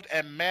loved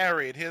and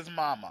married his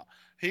mama.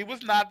 He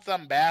was not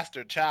some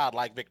bastard child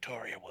like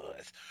Victoria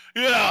was.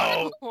 You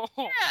know,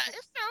 Yeah,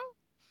 it's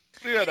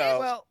true.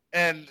 Well,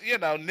 and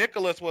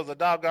Nicholas was a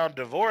doggone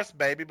divorce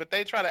baby, but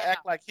they try to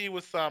act like he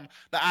was some.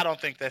 Now, I don't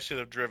think that should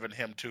have driven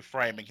him to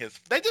framing his.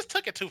 They just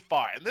took it too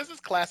far, and this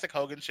is classic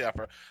Hogan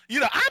Sheffer.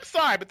 I'm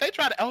sorry, but they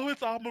try to. Oh,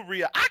 it's all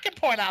Maria. I can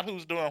point out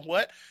who's doing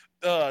what.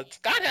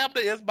 Scott Hamner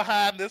is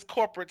behind this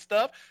corporate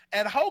stuff,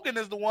 and Hogan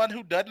is the one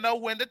who doesn't know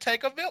when to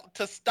take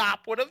to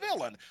stop with a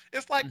villain.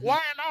 It's like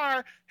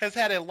Y&R has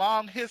had a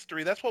long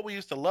history. That's what we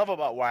used to love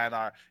about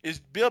Y&R is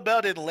Bill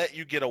Bell didn't let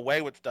you get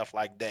away with stuff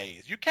like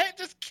Days. You can't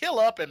just kill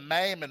up and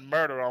maim and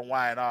murder on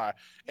Y&R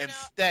and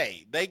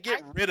stay. They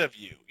get rid of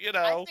you.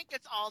 I think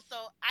it's also.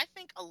 I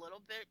think a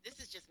little bit. This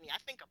is just me. I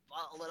think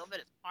a little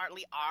bit is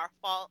partly our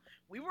fault.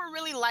 We were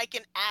really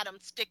liking Adam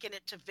sticking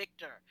it to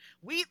Victor.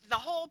 The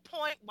whole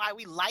point why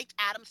we liked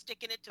Adam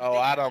sticking it to Victor.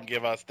 I don't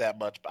give us that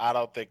much. I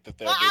don't think that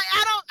they're Well,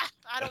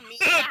 I don't mean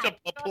that.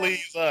 to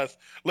please us.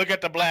 Look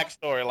at the Black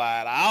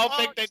storyline. I don't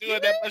think they're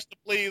doing that much to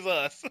please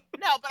us.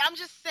 No, but I'm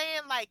just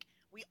saying, like,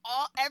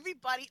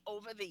 everybody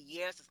over the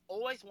years has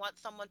always want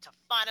someone to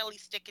finally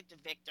stick it to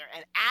Victor,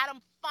 and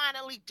Adam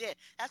finally did.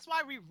 That's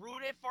why we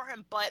rooted for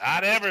him. But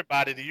not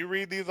everybody. Do you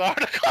read these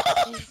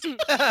articles?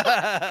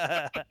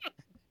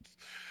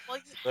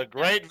 The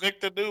great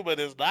Victor Newman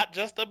is not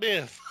just a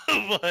myth,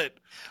 but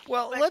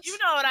let's. You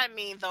know what I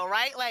mean, though,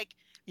 right? Like,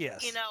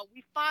 yes.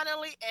 We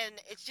finally, and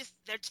it's just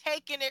they're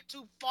taking it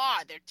too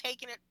far. They're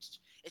taking it.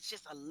 It's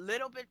just a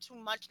little bit too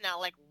much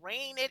now. Like,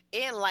 rein it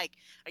in. Like,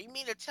 are you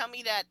mean to tell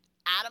me that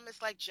Adam is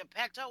like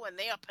Geppetto and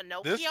they are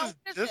Pinocchio?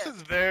 This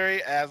is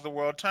very As the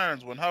World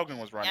Turns when Hogan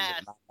was running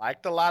it. I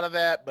liked a lot of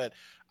that, but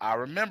I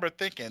remember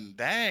thinking,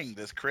 dang,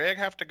 does Craig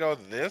have to go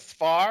this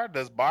far?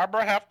 Does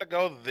Barbara have to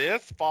go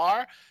this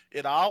far?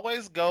 It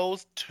always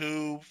goes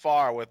too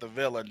far with a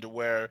villain to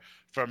where,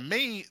 for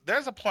me,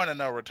 there's a point of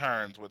no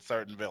returns with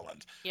certain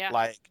villains. Yeah.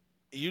 Like,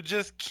 you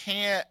just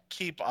can't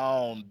keep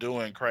on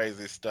doing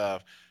crazy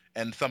stuff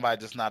and somebody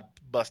just not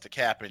bust a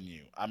cap in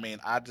you. I mean,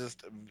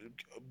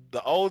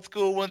 the old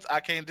school ones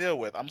I can't deal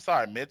with. I'm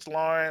sorry, Mitch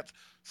Lawrence,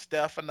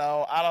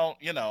 Stefano. I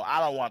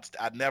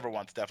never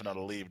want Stefano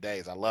to leave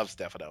Days. I love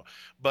Stefano.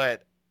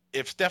 But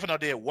if Stefano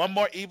did one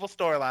more evil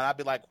storyline, I'd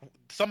be like,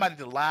 somebody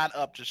to line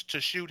up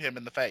to shoot him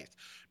in the face.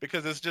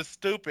 Because it's just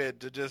stupid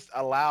to just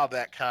allow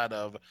that kind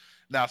of.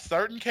 Now,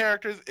 certain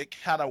characters it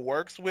kind of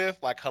works with,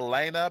 like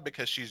Helena,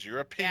 because she's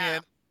European. Yeah.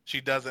 She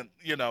doesn't,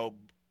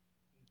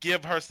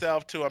 give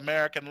herself to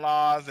American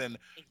laws, and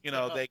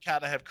they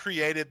kind of have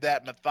created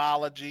that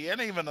mythology,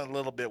 and even a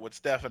little bit with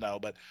Stefano.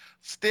 But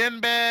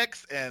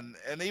Stenbecks and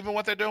even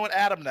what they're doing with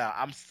Adam now,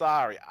 I'm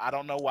sorry, I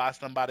don't know why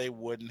somebody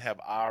wouldn't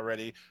have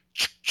already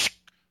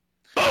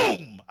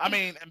boom. I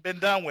mean, and been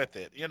done with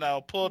it.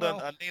 Pulled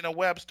a Nina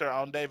Webster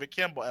on David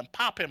Kimball and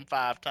pop him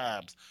 5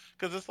 times,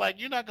 because it's like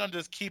you're not gonna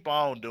just keep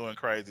on doing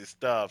crazy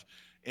stuff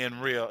in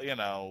real,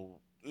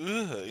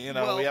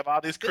 we have all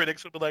these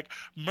critics who be like,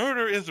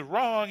 murder is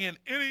wrong in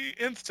any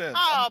instance.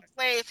 Oh,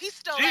 please. He's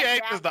still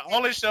G8 is the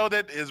only show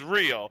that is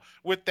real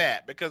with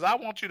that, because I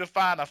want you to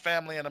find a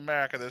family in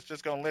America that's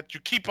just going to let you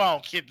keep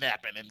on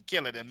kidnapping and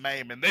killing and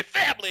maiming their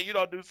family and you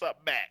don't do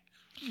something back.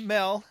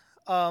 Mel,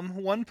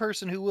 one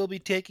person who will be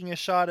taking a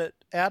shot at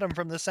Adam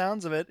from the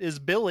sounds of it is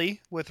Billy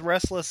with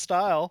Restless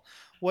Style.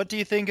 What do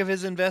you think of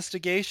his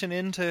investigation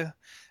into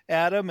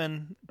Adam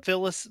and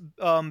Phyllis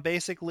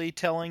basically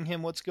telling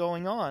him what's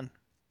going on?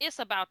 It's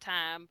about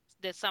time.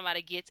 that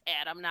somebody gets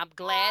at him. And I'm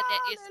glad that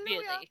it's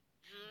Hallelujah. Billy,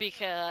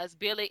 because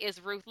Billy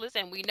is ruthless,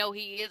 and we know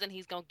he is, and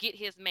he's gonna get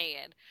his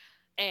man,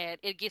 and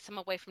it gets him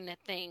away from that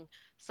thing.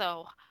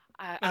 So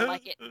I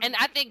like it, and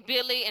I think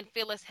Billy and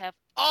Phyllis have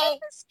Oh,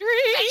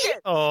 chemistry. man.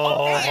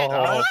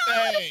 Oh,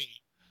 Okay.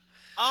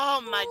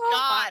 Oh my Oh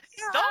God.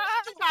 my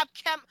Those God.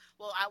 two have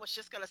Well, I was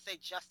just gonna say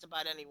just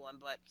about anyone,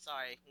 but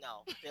sorry,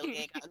 no. Billy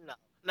ain't got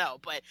no.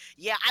 But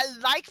yeah, I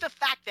like the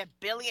fact that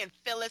Billy and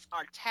Phyllis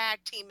are tag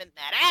teaming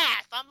that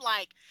ass. I'm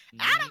like,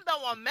 Adam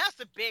don't want to mess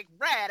with Big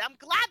Red. I'm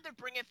glad they're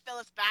bringing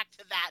Phyllis back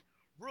to that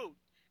root.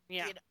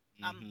 Yeah. You know,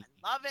 I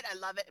love it. I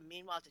love it. And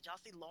meanwhile, did y'all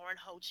see Lauren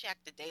Hochek,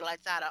 the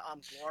daylights out of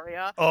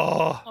Gloria?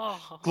 oh,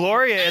 Oh.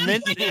 Gloria, and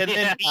then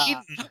Yeah.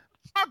 Eden.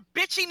 Her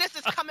bitchiness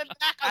is coming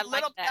back I a like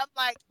little bit. that. I'm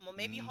like, well,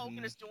 maybe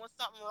Hogan is doing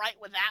something right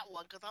with that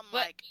one, because I'm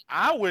But- like,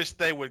 I wish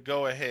they would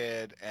go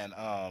ahead and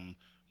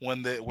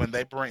when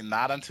they bring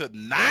not until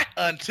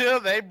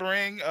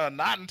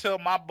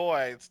my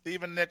boy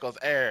Stephen Nichols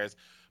airs,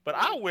 but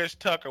I wish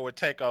Tucker would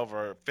take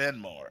over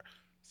Fenmore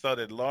so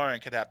that Lauren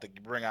could have to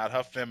bring out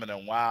her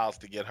feminine wiles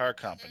to get her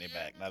company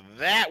back. Now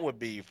that would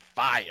be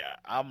fire.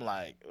 I'm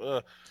like,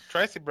 ugh.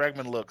 Tracy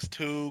Bregman looks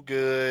too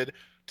good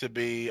to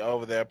be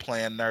over there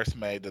playing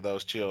nursemaid to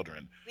those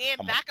children. being I'm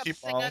gonna backup keep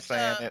singer on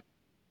saying to it.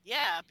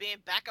 being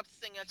backup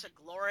singer to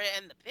Gloria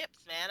and the Pips,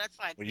 man. That's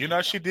like, Well, you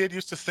know she did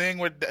used to sing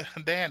with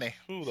Danny.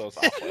 Ooh, those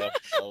awful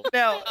episodes.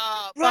 Now,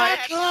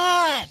 Mike,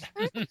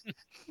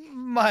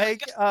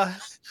 Mike,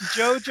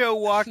 JoJo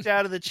walked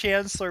out of the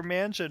Chancellor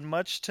Mansion,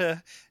 much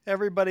to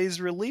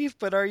everybody's relief.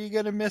 But are you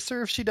going to miss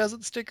her if she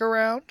doesn't stick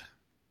around?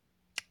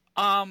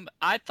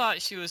 I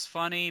thought she was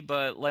funny,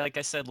 but like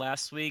I said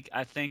last week,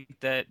 I think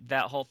that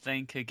whole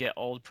thing could get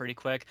old pretty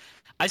quick.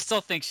 I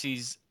still think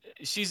she's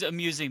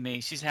amusing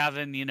me. She's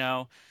having,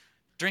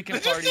 drinking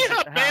Did you parties see at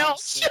her the belt?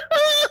 house.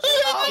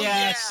 Oh,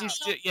 Yeah, yeah. she's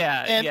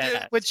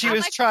And when she I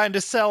was like- trying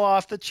to sell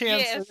off the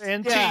Chancellor Yes.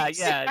 antiques.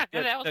 yeah,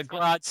 That was the funny.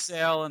 garage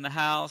sale in the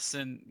house,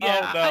 and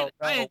yeah, Oh no,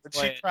 I no! When she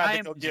enjoy it. tried I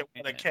to go am get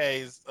one enjoying of it.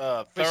 Kay's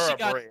But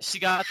thoroughbreds. she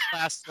got the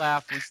last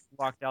laugh when she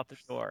walked out the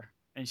door,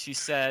 and she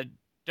said,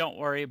 "Don't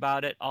worry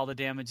about it. All the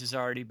damage has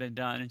already been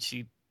done." And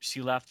she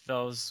left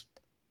those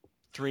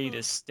three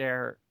to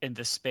stare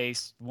into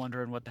space,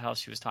 wondering what the hell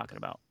she was talking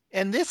about.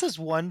 And this is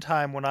one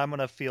time when I'm going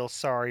to feel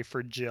sorry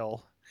for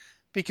Jill.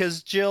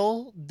 Because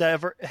Jill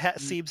never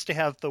seems to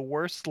have the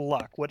worst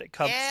luck when it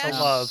comes to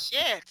love.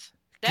 Shit.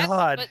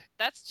 God.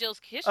 That's Jill's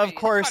history. Of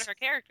course, That's part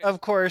of her character.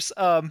 Of course,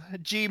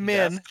 G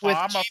Min That's with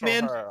karma G for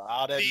Min her.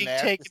 All that being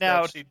nasty taken stuff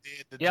out. she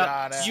did to Yep.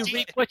 John You Allen.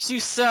 reap what you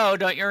sow.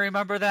 Don't you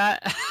remember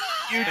that?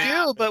 You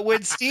do, but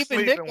when Stephen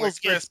Sleeping Nichols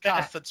with Chris gets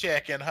back,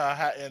 Kosachek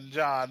in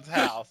John's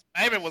house.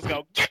 Amy was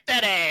gonna get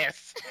that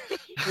ass.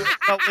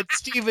 but when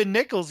Stephen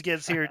Nichols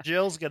gets here,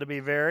 Jill's going to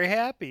be very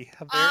happy.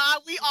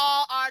 We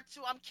all are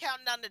too. I'm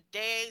counting down the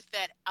days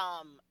that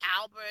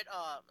Albert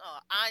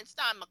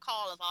Einstein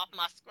McCall is off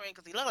my screen,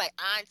 because he looked like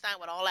Einstein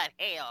with all that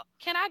hair.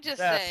 Can I just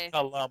That's say,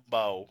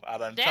 Columbo. I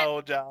done That-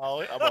 told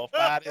y'all I'm gonna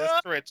find his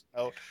trench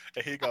coat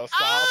and he gonna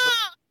solve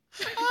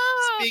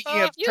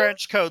Speaking of you-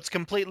 trench coats,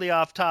 completely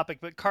off topic,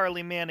 but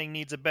Carly Manning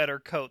needs a better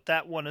coat.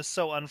 That one is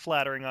so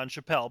unflattering on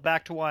Chappelle.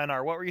 Back to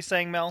YNR. What were you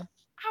saying, Mel?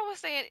 I was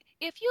saying,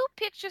 if you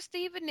picture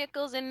Stephen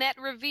Nichols in that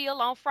reveal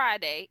on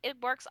Friday, it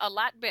works a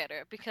lot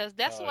better, because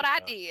that's Oh, what I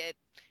yeah. did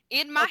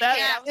in my that-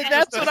 head. I was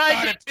that's like, what I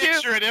started did too.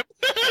 picturing him.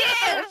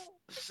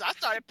 Yes. I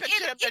started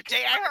picturing him the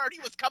day I heard he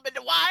was coming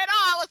to Y&R.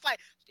 I was like,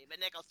 Stephen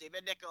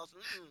Nichols.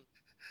 Mm-mm.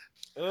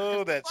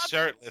 Oh, that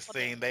shirtless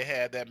scene they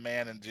had that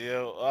man and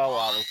Jill. Oh,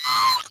 I was.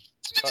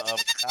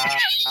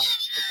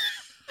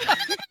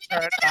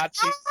 Turn my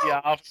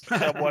TV off.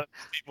 I'm one of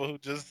the people who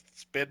just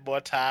spend more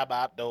time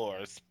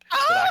outdoors.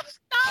 Oh,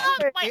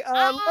 stop! Hey,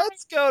 My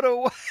let's go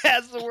to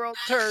As the World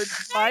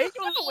Turns, Mike.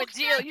 you know when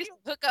Jill used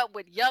to hook up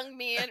with young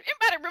men.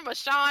 Anybody remember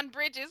Sean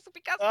Bridges?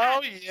 Because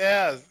Oh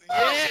yes,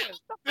 yes.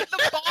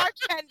 the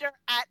bartender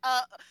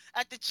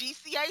at the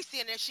GCAC,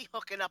 and then she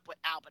hooking up with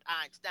Albert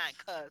Einstein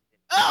cousin.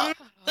 Oh,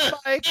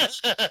 Mike,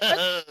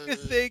 you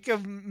think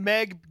of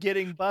Meg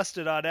getting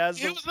busted on As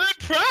It the was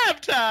in prime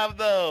time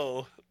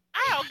though.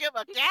 I don't give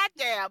a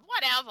goddamn.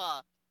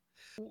 Whatever.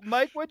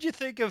 Mike, what'd you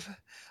think of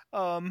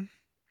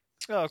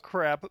oh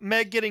crap,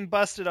 Meg getting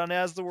busted on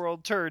As the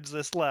World Turns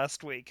this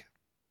last week?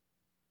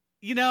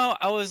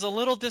 I was a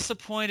little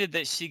disappointed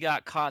that she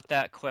got caught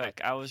that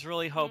quick. I was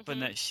really hoping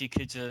Mhm. that she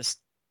could just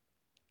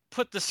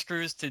put the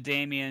screws to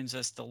Damien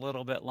just a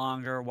little bit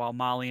longer while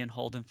Molly and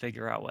Holden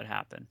figure out what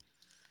happened.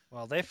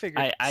 Well, they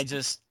figured.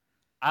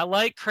 I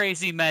like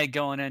Crazy Meg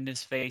going in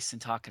his face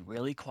and talking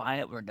really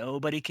quiet where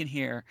nobody can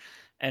hear,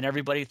 and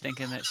everybody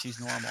thinking that she's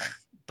normal.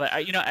 But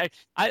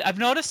I've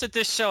noticed that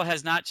this show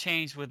has not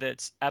changed with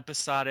its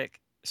episodic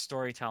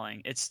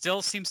storytelling. It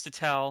still seems to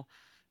tell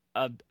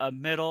a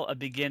middle, a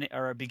beginning,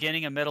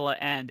 a middle, an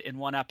end in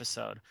one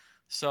episode.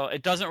 So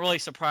it doesn't really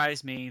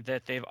surprise me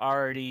that they've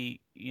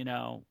already,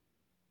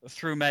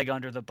 threw Meg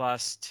under the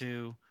bus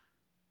to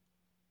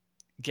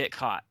get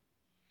caught.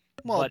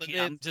 Well, but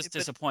I'm just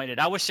disappointed.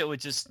 I wish it would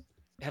just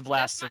have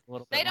lasted a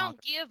little bit They longer.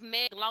 don't give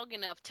Meg long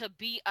enough to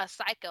be a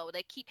psycho.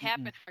 They keep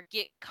having her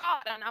get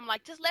caught, and I'm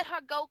like, just let her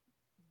go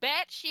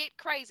batshit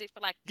crazy for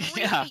like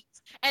 3 Yeah.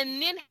 weeks,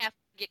 and then have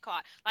to get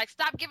caught. Like,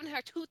 stop giving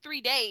her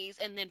 2-3 days,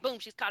 and then boom,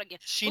 she's caught again.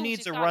 She Boom, needs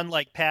she's a caught run again.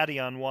 like Patty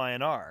on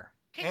Y&R.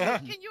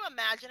 Can you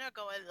imagine her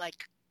going like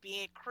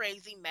being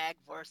crazy Meg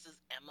versus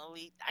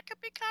Emily? That could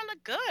be kind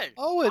of good.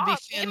 Oh, it'd be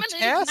Emily's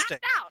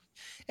fantastic. knocked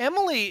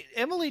out.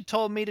 Emily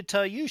told me to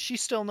tell you she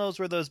still knows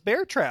where those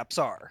bear traps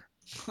are.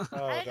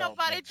 Oh, Ain't don't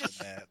nobody mention just-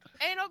 that.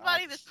 Ain't nobody I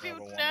never disputing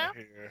wanna now.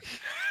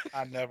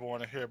 I never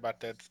want to hear about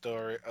that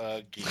story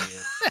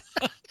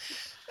again.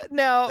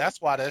 Now,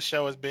 That's why that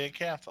show is being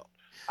canceled.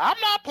 I'm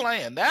not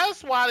playing.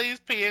 That's why these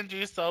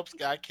PNG soaps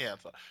got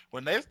canceled.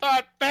 When they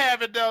start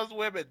having those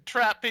women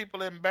trap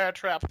people in bear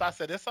traps, I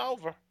said, it's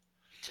over.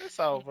 It's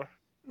over.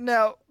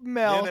 Mel,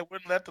 Then they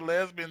wouldn't let the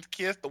lesbians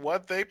kiss. The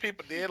one thing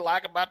people did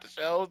like about the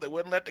shows, they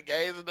wouldn't let the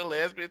gays and the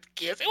lesbians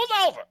kiss. It was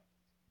over.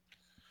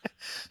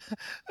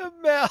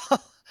 Mel,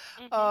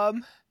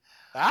 Mhm.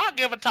 I'll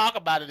give a talk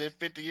about it in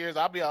 50 years.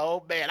 I'll be an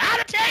old man.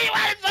 I'll tell you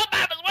why this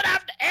happens when I'm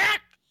the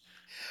act.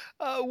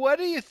 what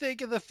do you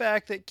think of the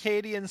fact that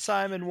Katie and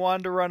Simon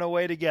wanted to run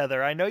away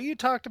together? I know you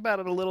talked about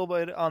it a little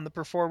bit on the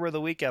Performer of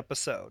the Week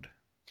episode.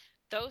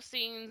 Those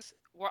scenes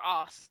were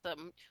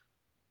awesome.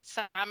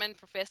 Simon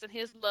professing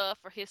his love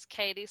for his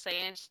Katie,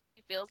 saying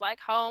she feels like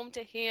home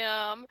to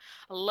him.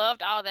 I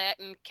loved all that.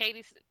 And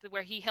Katie,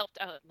 where he helped,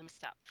 let me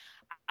stop.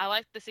 I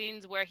liked the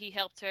scenes where he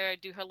helped her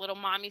do her little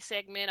mommy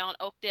segment on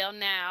Oakdale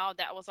Now.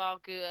 That was all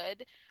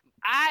good.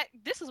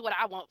 This is what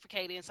I want for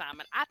Katie and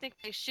Simon. I think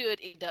they should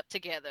end up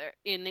together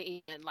in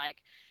the end. Like,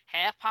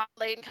 have Pop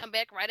Layton come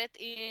back right at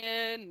the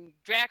end,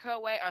 drag her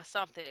away or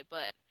something.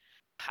 But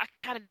I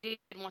kind of did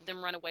want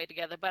them run away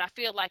together. But I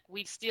feel like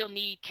we still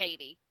need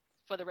Katie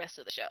for the rest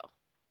of the show.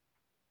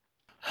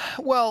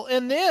 Well,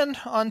 and then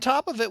on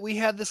top of it, we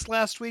had this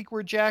last week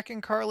where Jack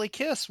and Carly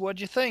kiss. What'd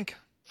you think?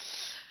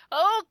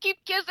 Oh, keep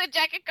kissing,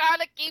 Jack and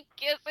Carla. Keep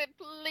kissing,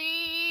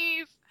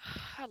 please.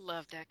 I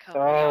love that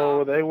couple. Oh,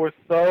 y'all. they were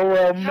so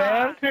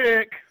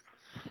romantic.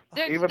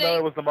 They're- Even though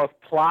it was the most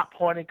plot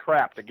pointy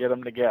crap to get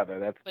them together.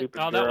 That stupid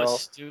Oh, girl. that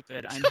was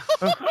stupid. I know.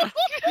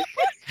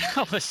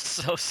 That was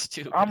so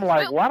stupid. I'm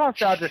like, why don't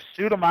y'all just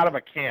shoot them out of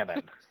a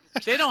cannon?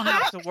 They don't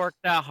have to work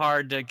that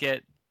hard to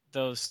get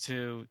those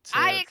two to.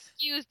 I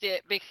excused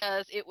it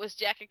because it was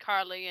Jack and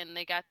Carly, and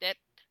they got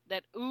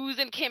that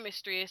oozing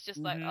chemistry. It's just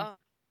like, Mhm. oh,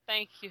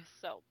 thank you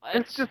so much.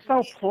 It's just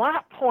so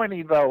plot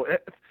pointy, though.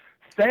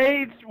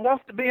 Sage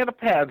wants to be in a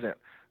pageant.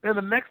 Then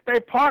the next day,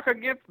 Parker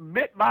gets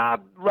bit by a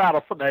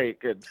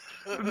rattlesnake. And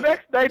the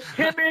next day,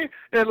 Timmy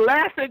and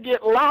Lassie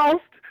get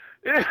lost.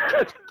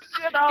 God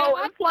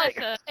It's like, bless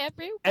us,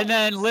 everyone. And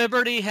then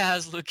Liberty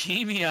has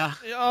leukemia.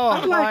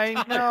 Oh, I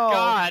Oh, know.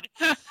 God.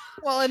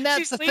 Well, and that's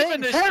She's the leaving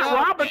thing. the Pat show.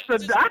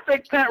 Robertson, I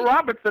think Pat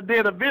Robertson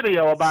did a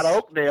video about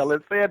Oakdale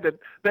and said that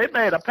they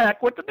made a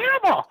pact with the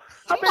devil.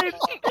 I mean,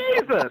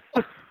 Jesus.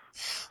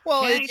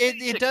 Well, Can't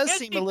it does can't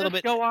seem you a little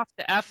just bit. go off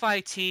to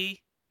FIT.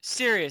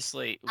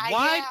 Seriously, why?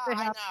 Yeah, do they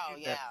I have know,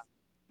 to do yeah.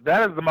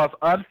 That is the most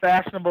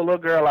unfashionable little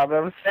girl I've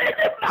ever seen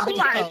in my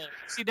life. this?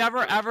 She never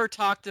ever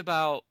talked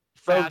about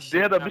Those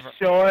fashion. denim ever.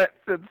 shorts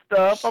and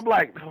stuff. I'm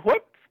like,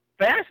 what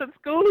fashion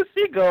school is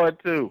she going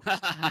to?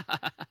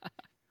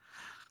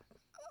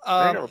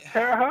 They're going to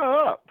tear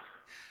her up.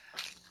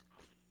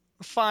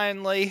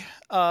 Finally,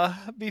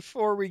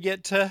 before we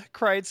get to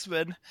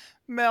Kreitzman,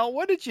 Mel,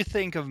 what did you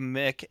think of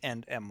Mick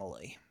and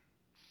Emily?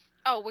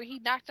 Oh, where he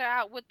knocked her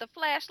out with the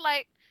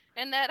flashlight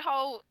and that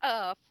whole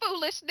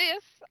foolishness.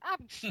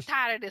 I'm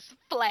tired of this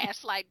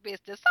flashlight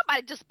business.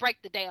 Somebody just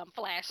break the damn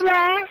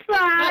flashlight.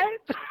 Flashlight.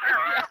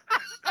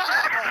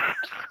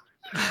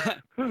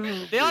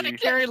 They ought to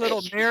carry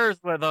little mirrors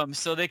with them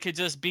so they could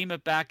just beam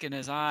it back in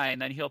his eye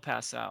and then he'll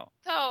pass out.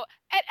 So,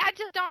 and I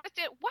just don't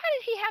understand. Why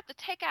did he have to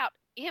take out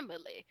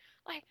Emily?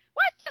 Like,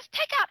 why just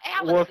take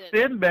out Well, Allison?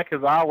 Stenbeck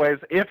is always,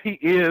 if he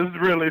is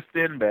really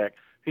Stenbeck,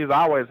 he's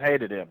always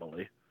hated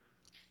Emily.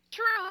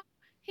 True,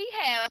 he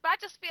has, but I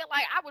just feel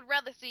like I would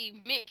rather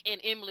see Mick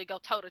and Emily go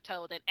toe to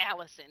toe than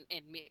Allison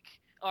and Mick.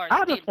 Or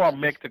I just want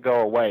Mick to go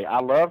away. I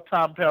love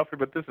Tom Pelphrey,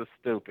 but this is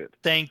stupid.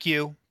 Thank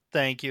you.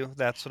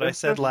 That's what I It's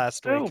said just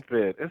last week.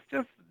 stupid. It's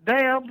just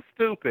damn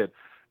stupid.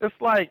 It's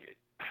like,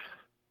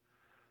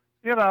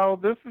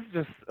 this is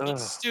just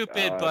It's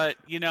stupid, God. but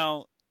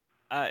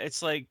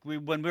it's like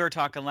when we were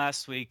talking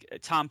last week.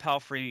 Tom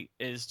Pelphrey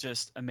is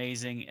just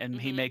amazing, and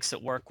he Mhm. makes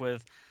it work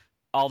with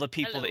all the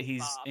people Hello, that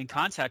he's Bob. in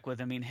contact with.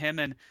 I mean, him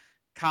and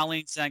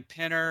Colleen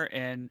Zank-Pinner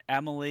and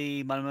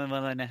Emily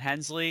and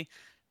Hensley.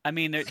 I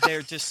mean,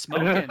 they're just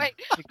smoking Wait,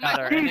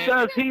 together. He and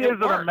does. He it is an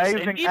works. And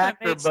amazing even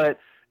actor, makes- but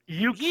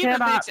you he even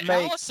cannot makes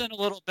make. Allison a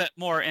little bit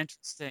more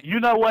interesting. You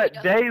know what?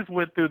 Yeah. Days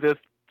went through this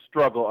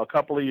struggle a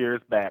couple of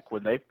years back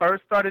when they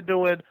first started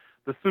doing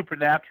the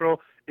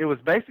Supernatural. It was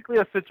basically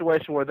a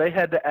situation where they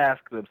had to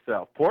ask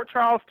themselves, Port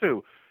Charles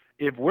too,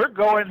 if we're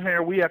going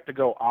here, we have to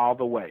go all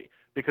the way.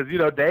 Because,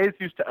 Days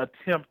used to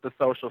attempt the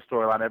social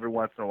storyline every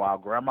once in a while.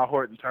 Grandma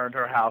Horton turned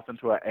her house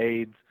into an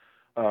AIDS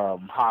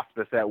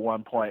hospice at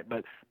one point.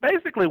 But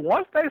basically,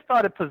 once they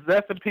started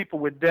possessing people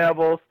with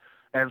devils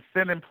and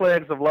sending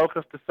plagues of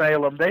locusts to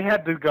Salem, they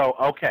had to go,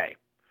 okay,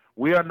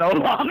 we are no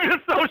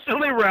longer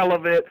socially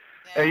relevant.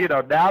 Yeah.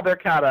 And, now they're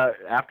kind of,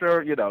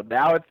 after,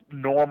 now it's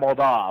normaled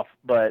off.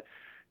 But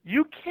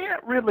you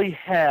can't really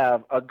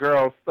have a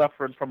girl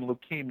suffering from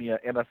leukemia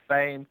in the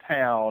same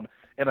town,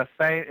 in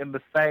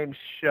the same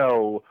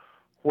show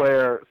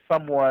where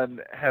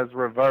someone has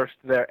reversed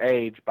their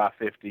age by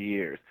 50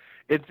 years.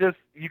 It just,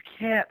 you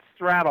can't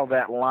straddle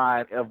that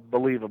line of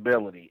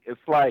believability.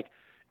 It's like,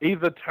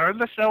 either turn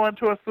the show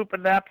into a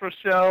supernatural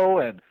show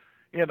and,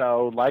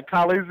 like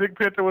Colleen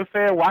Ziegfeld was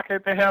saying, why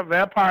can't they have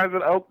vampires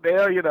in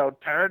Oakdale?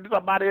 Turn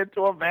somebody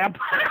into a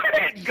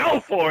vampire and go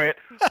for it.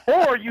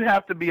 Or you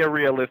have to be a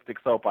realistic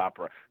soap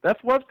opera.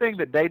 That's one thing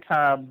that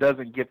daytime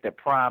doesn't get that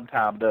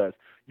primetime does.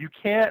 You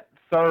can't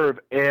serve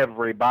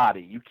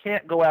everybody. You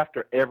can't go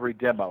after every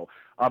demo.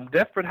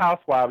 Desperate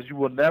Housewives, you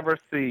will never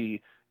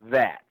see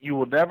that. You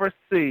will never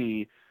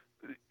see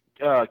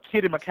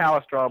Kitty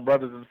McAllister on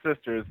Brothers and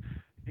Sisters,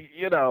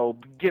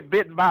 get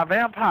bitten by a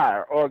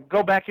vampire or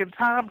go back in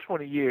time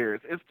 20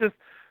 years. It's just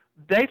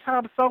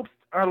daytime soaps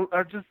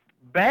are just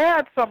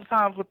bad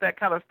sometimes with that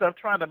kind of stuff,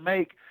 trying to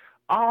make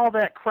all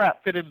that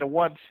crap fit into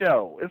one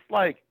show. It's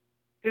like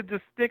it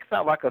just sticks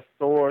out like a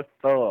sore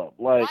thumb.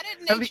 Like, why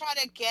didn't they try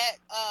to get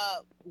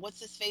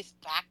what's his face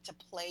back to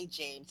play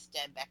James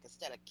Stenbeck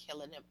instead of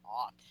killing him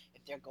off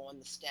if they're going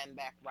the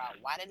Stenbeck route?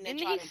 Why didn't they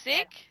try to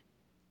sick?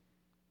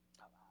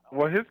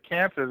 Well, his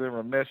cancer is in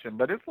remission,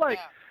 but it's like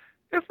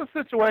it's a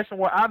situation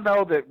where I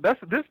know that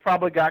this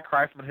probably got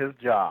Kreisman his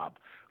job.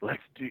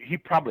 He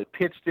probably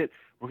pitched it.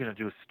 We're gonna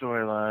do a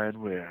storyline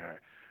where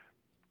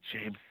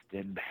James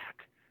Stenbeck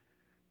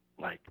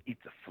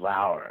eats a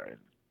flower and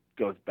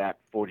goes back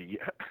 40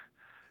 years.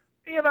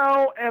 And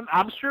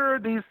I'm sure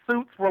these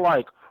suits were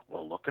like,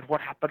 well, look at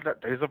what happened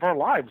at Days of Our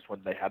Lives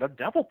when they had a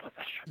devil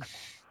possession.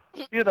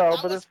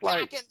 But it's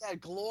back in the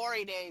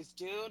glory days,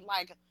 dude.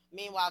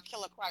 Meanwhile,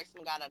 Killer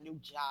Kreisman got a new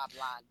job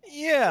lined up.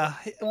 Yeah.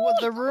 Well,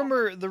 the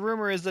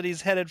rumor is that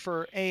he's headed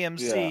for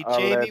AMC. Yeah,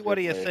 Jamie, what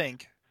do you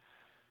think?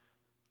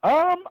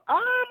 I'm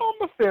on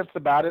the fence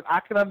about it.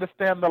 I can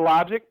understand the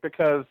logic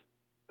because,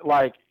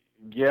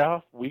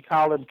 we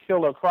call him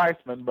Killer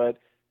Kreisman, but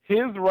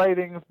his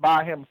ratings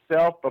by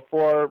himself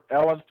before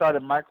Ellen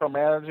started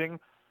micromanaging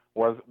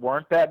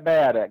weren't that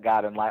bad at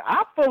Guiding Light.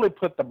 I fully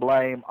put the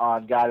blame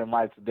on Guiding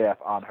Light's death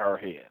on her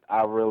head.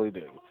 I really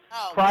do.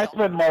 Oh,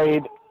 Kreisman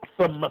made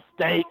some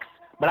mistakes,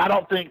 but I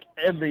don't think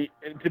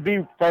to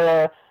be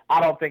fair, I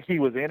don't think he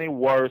was any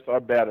worse or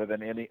better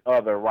than any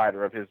other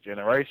writer of his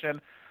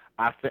generation.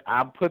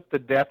 I put the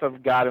death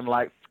of Guiding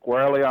Light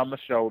squarely on the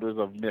shoulders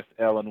of Miss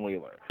Ellen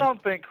Wheeler. I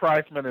don't think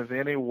Kreisman is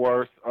any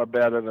worse or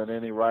better than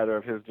any writer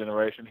of his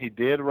generation. He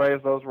did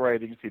raise those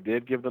ratings. He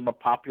did give them a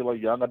popular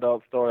young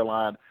adult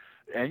storyline.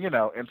 And,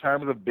 in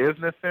terms of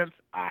business sense,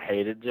 I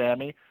hate it,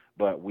 Jamie,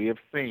 but we have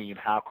seen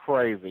how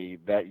crazy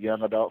that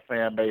young adult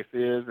fan base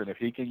is. And if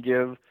he can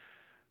give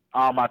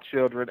All My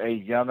Children a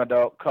young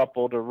adult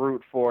couple to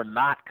root for,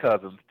 not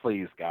cousins,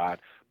 please, God.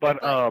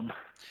 But,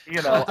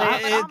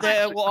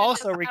 They will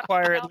also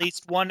require at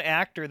least one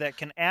actor that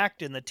can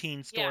act in the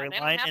teen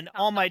storyline, and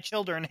All My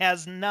Children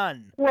has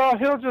none. Well,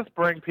 he'll just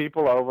bring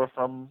people over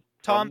from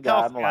Tom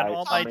Pelphrey on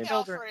All My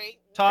Children.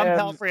 Tom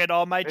Pelphrey and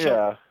All My Children.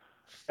 Yeah.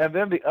 And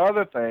then the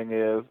other thing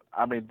is,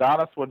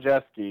 Donna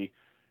Swajewski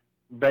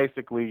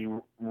basically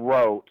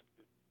wrote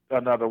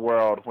Another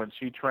World when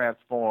she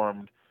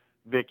transformed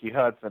Vicky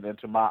Hudson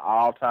into my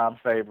all-time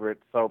favorite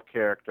soap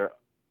character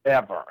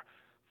ever.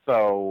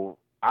 So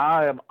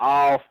I am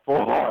all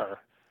for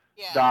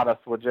Donna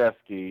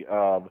Swajewski.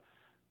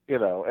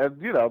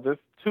 This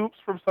Toops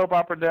from Soap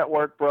Opera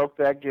Network broke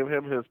that. Give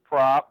him his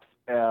props.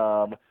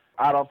 I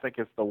don't think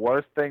it's the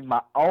worst thing.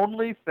 My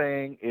only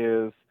thing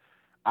is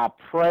I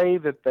pray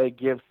that they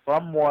give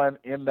someone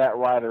in that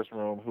writer's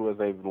room who is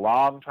a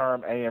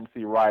long-term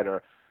AMC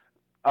writer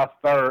a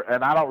third,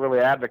 and I don't really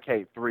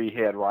advocate 3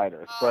 head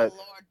writers. Lord,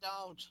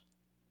 don't.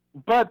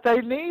 But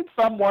they need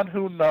someone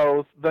who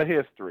knows the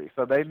history.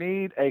 So they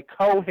need a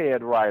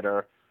co-head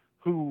writer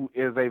who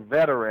is a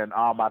veteran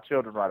All My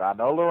Children writer. I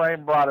know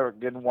Lorraine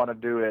Broderick didn't want to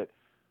do it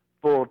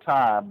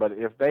full-time, but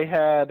if they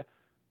had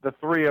the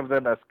 3 of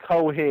them as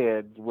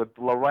co-heads with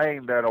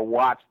Lorraine there to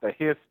watch the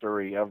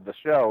history of the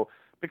show,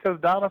 because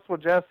Donna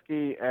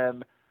Swajewski,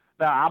 and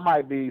now I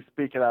might be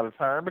speaking out of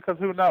turn because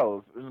who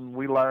knows? And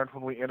we learned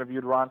when we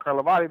interviewed Ron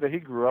Carlivati that he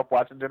grew up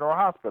watching General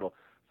Hospital.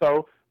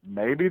 So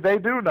maybe they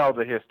do know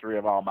the history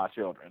of All My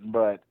Children.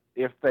 But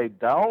if they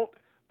don't,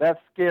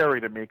 that's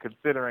scary to me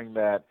considering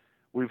that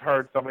we've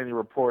heard so many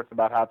reports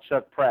about how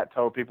Chuck Pratt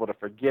told people to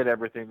forget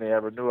everything they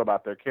ever knew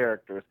about their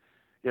characters.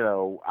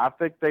 I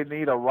think they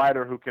need a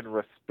writer who can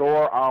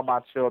restore All My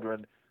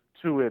Children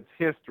to its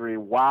history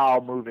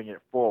while moving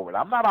it forward.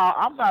 I'm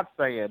not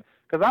saying,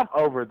 because I'm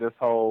over this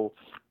whole,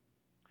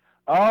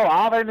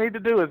 all they need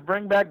to do is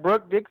bring back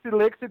Brooke, Dixie,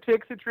 Lixie,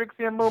 Tixie,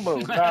 Trixie, and Moo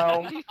Moo.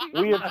 No,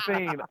 we have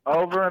seen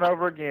over and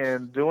over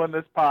again doing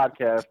this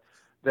podcast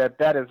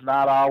that is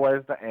not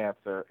always the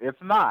answer.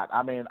 It's not.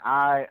 I mean,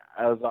 I,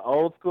 as an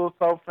old school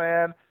soap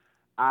fan,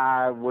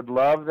 I would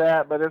love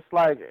that, but it's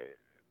like,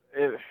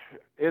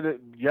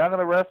 Young and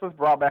the Restless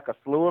brought back a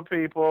slew of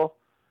people,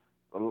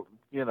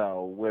 you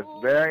know, with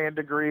varying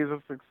degrees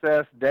of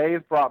success.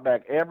 Days brought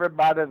back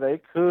everybody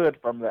they could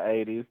from the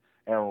 80s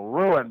and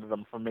ruined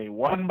them for me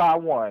one by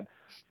one.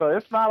 So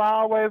it's not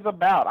always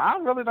about. I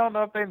really don't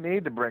know if they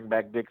need to bring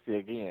back Dixie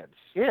again.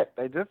 Shit,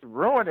 they just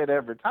ruin it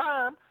every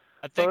time.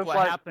 I think So what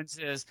like, happens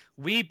is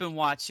we've been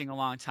watching a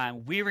long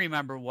time. We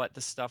remember what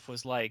the stuff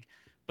was like,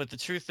 but the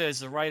truth is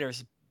the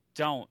writers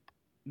don't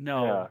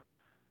know.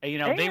 Yeah. You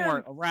know, they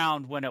weren't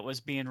around when it was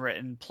being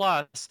written.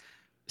 Plus,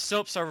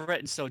 soaps are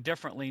written so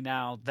differently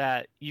now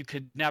that you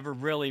could never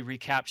really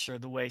recapture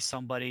the way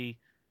somebody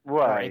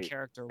or a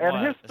character was.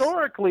 And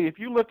historically, if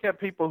you look at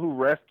people who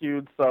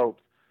rescued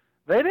soaps,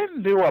 they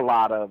didn't do a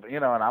lot of, you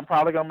know, and I'm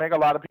probably going to make a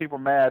lot of people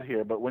mad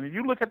here, but when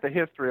you look at the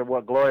history of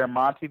what Gloria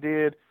Monty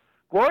did,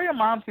 Gloria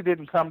Monty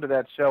didn't come to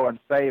that show and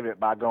save it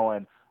by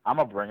going, I'm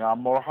going to bring on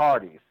more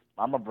Hardys.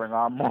 I'm going to bring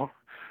on more,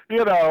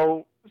 you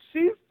know,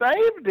 she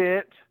saved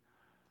it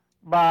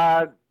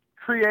by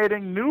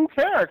creating new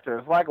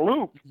characters like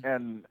Luke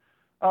and,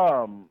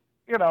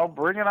 you know,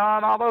 bringing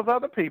on all those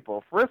other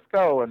people,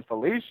 Frisco and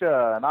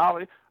Felicia and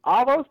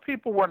all those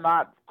people were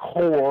not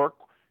core,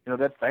 you know,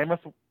 that famous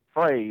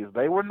phrase.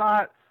 They were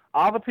not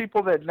all the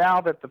people that now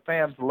that the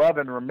fans love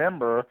and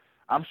remember.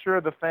 I'm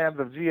sure the fans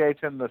of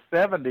GH in the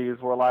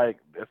 70s were like,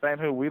 this ain't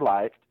who we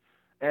liked.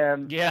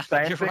 And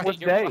same thing with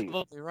Days. You're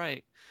probably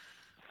right.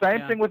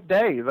 Same thing with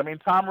Days. I mean,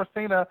 Tom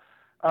Racina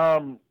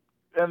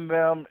and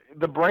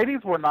the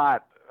Bradys were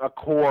not a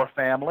core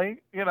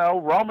family. You know,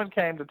 Roman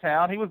came to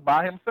town. He was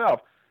by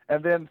himself.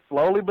 And then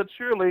slowly but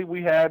surely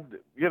we had,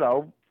 you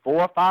know,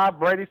 4 or 5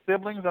 Brady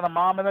siblings and a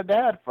mom and a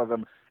dad for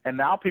them. And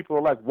now people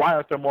are like, why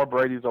aren't there more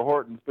Bradys or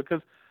Hortons?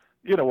 Because,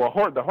 you know,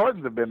 well, the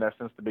Hortons have been there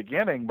since the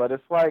beginning, but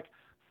it's like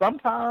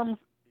sometimes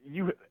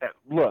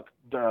look,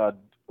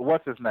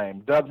 what's his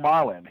name? Doug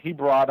Marlin. He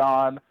brought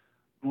on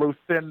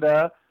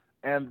Lucinda,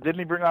 and didn't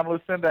he bring on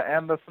Lucinda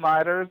and the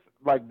Snyders?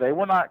 Like, they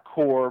were not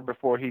core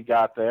before he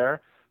got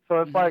there.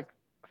 So it's like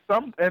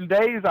and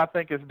Days, I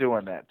think, is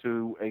doing that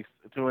to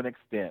an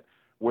extent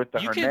with the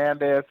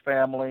Hernandez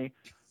family.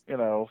 You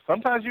know,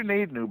 sometimes you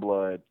need new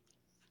blood.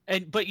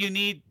 But you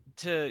need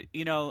to,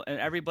 you know, and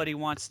everybody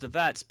wants the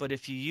vets, but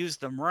if you use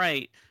them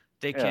right,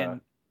 they can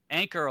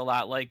anchor a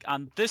lot. Like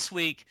this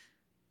week,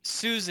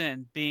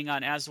 Susan, being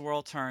on As the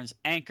World Turns,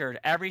 anchored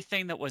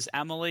everything that was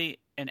Emily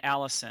and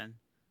Allison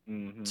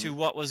to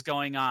what was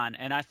going on.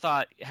 And I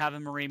thought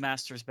having Marie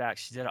Masters back,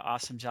 she did an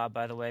awesome job,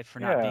 by the way, for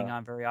not being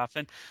on very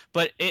often.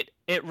 But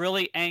it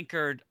really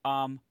anchored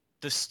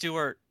the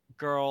Stewart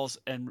girls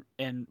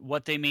and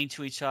what they mean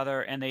to each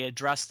other, and they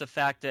addressed the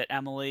fact that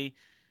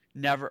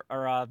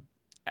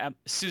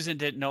Susan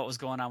didn't know what was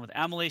going on with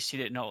Emily. She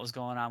didn't know what was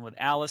going on with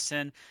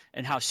Allison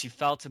and how she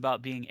felt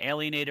about being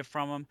alienated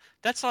from him.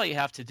 That's all you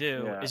have to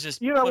do is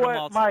just put them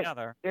all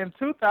together. In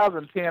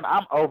 2010,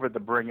 I'm over the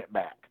bring it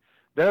back.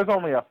 There's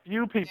only a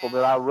few people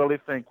that I really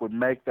think would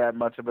make that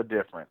much of a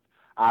difference.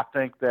 I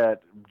think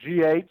that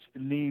GH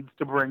needs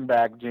to bring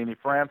back Jeannie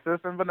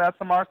Francis and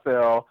Vanessa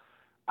Marcel.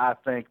 I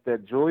think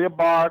that Julia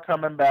Barr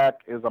coming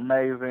back is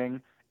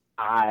amazing.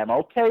 I am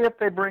okay if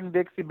they bring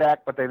Dixie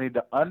back, but they need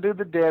to undo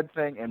the dead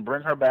thing and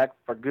bring her back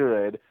for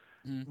good.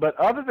 But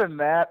other than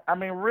that, I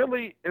mean,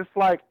 really, it's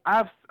like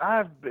I've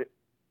been,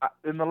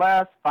 in the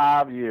last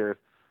 5 years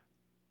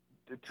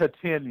to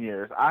 10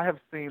 years, I have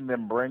seen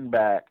them bring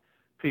back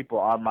people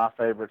on my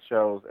favorite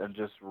shows and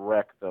just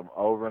wreck them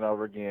over and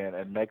over again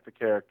and make the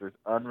characters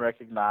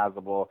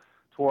unrecognizable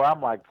to where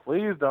I'm like,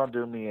 please don't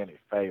do me any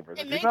favors.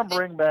 If you're going to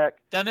bring back...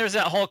 Then there's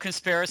that whole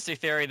conspiracy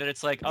theory that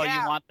it's like, oh,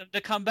 you want them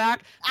to come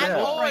back? Then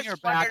we'll bring her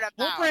back.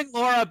 We'll bring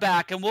Laura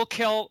back, and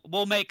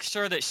we'll make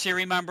sure that she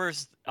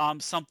remembers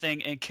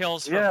something and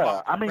kills her.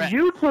 Yeah, I mean,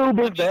 YouTube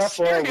is there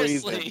for a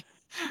reason.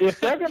 If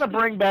they're going to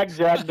bring back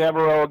Jack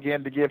Devereaux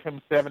again to give him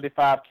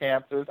 75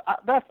 cancers,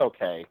 that's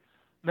okay.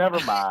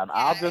 Never mind.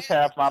 I'll just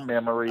have my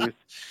memories.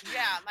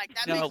 Yeah, like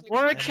that. No,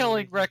 Laura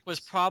killing Rick was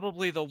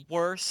probably the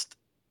worst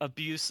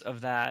abuse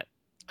of that.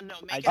 No,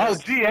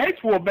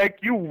 GH will make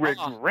you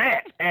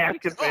regret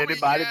asking for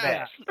anybody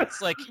back.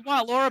 It's like, you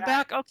want Laura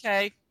back?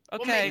 Okay.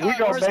 We're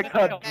going to make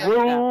her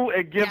drool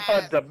and give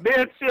her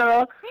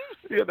dementia,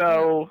 you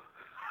know.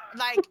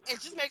 Like,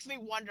 it just makes me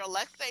wonder,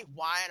 let's say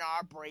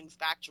Y&R brings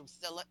back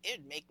Drusilla,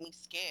 it'd make me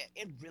scared.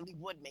 It really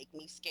would make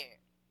me scared.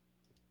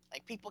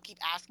 Like, people keep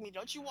asking me,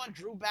 don't you want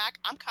Drew back?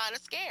 I'm kind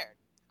of scared.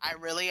 I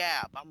really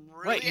am. I'm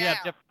really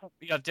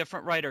you have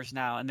different writers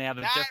now, and they have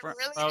a different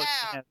approach.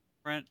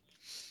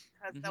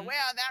 Because the way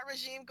how that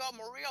regime go,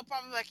 Maria will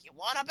probably be like, you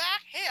want her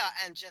back? Here.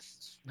 And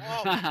just,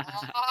 oh, God.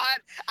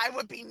 I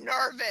would be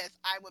nervous.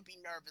 I'm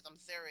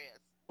serious.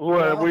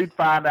 Well, we'd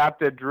find out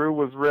that Drew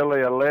was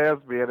really a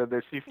lesbian and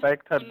that she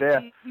faked her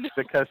death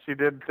because she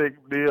didn't think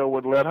Neil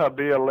would let her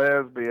be a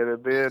lesbian.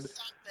 And then...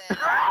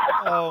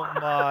 Oh,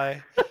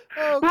 my.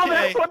 Okay. Well,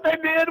 that's what they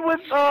did with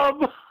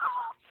Tom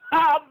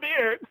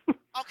Beard.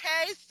 Okay,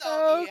 Okay,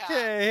 so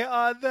Okay,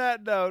 on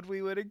that note,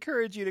 we would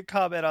encourage you to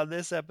comment on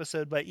this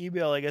episode by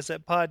emailing us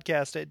at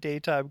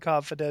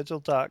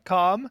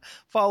podcast@daytimeconfidential.com.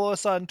 Follow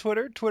us on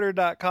Twitter,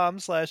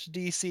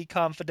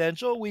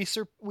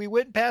 twitter.com/DCConfidential. We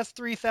went past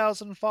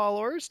 3,000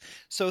 followers,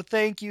 so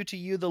thank you to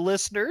you, the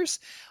listeners.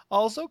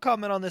 Also,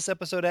 comment on this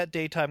episode at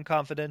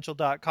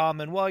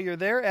daytimeconfidential.com, and while you're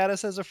there, add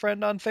us as a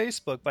friend on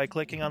Facebook by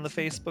clicking on the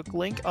Facebook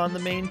link on the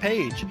main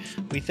page.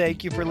 We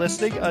thank you for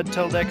listening.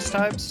 Until next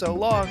time, so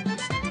long.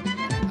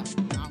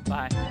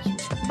 Bye.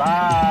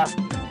 Bye.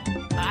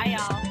 Bye,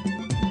 y'all.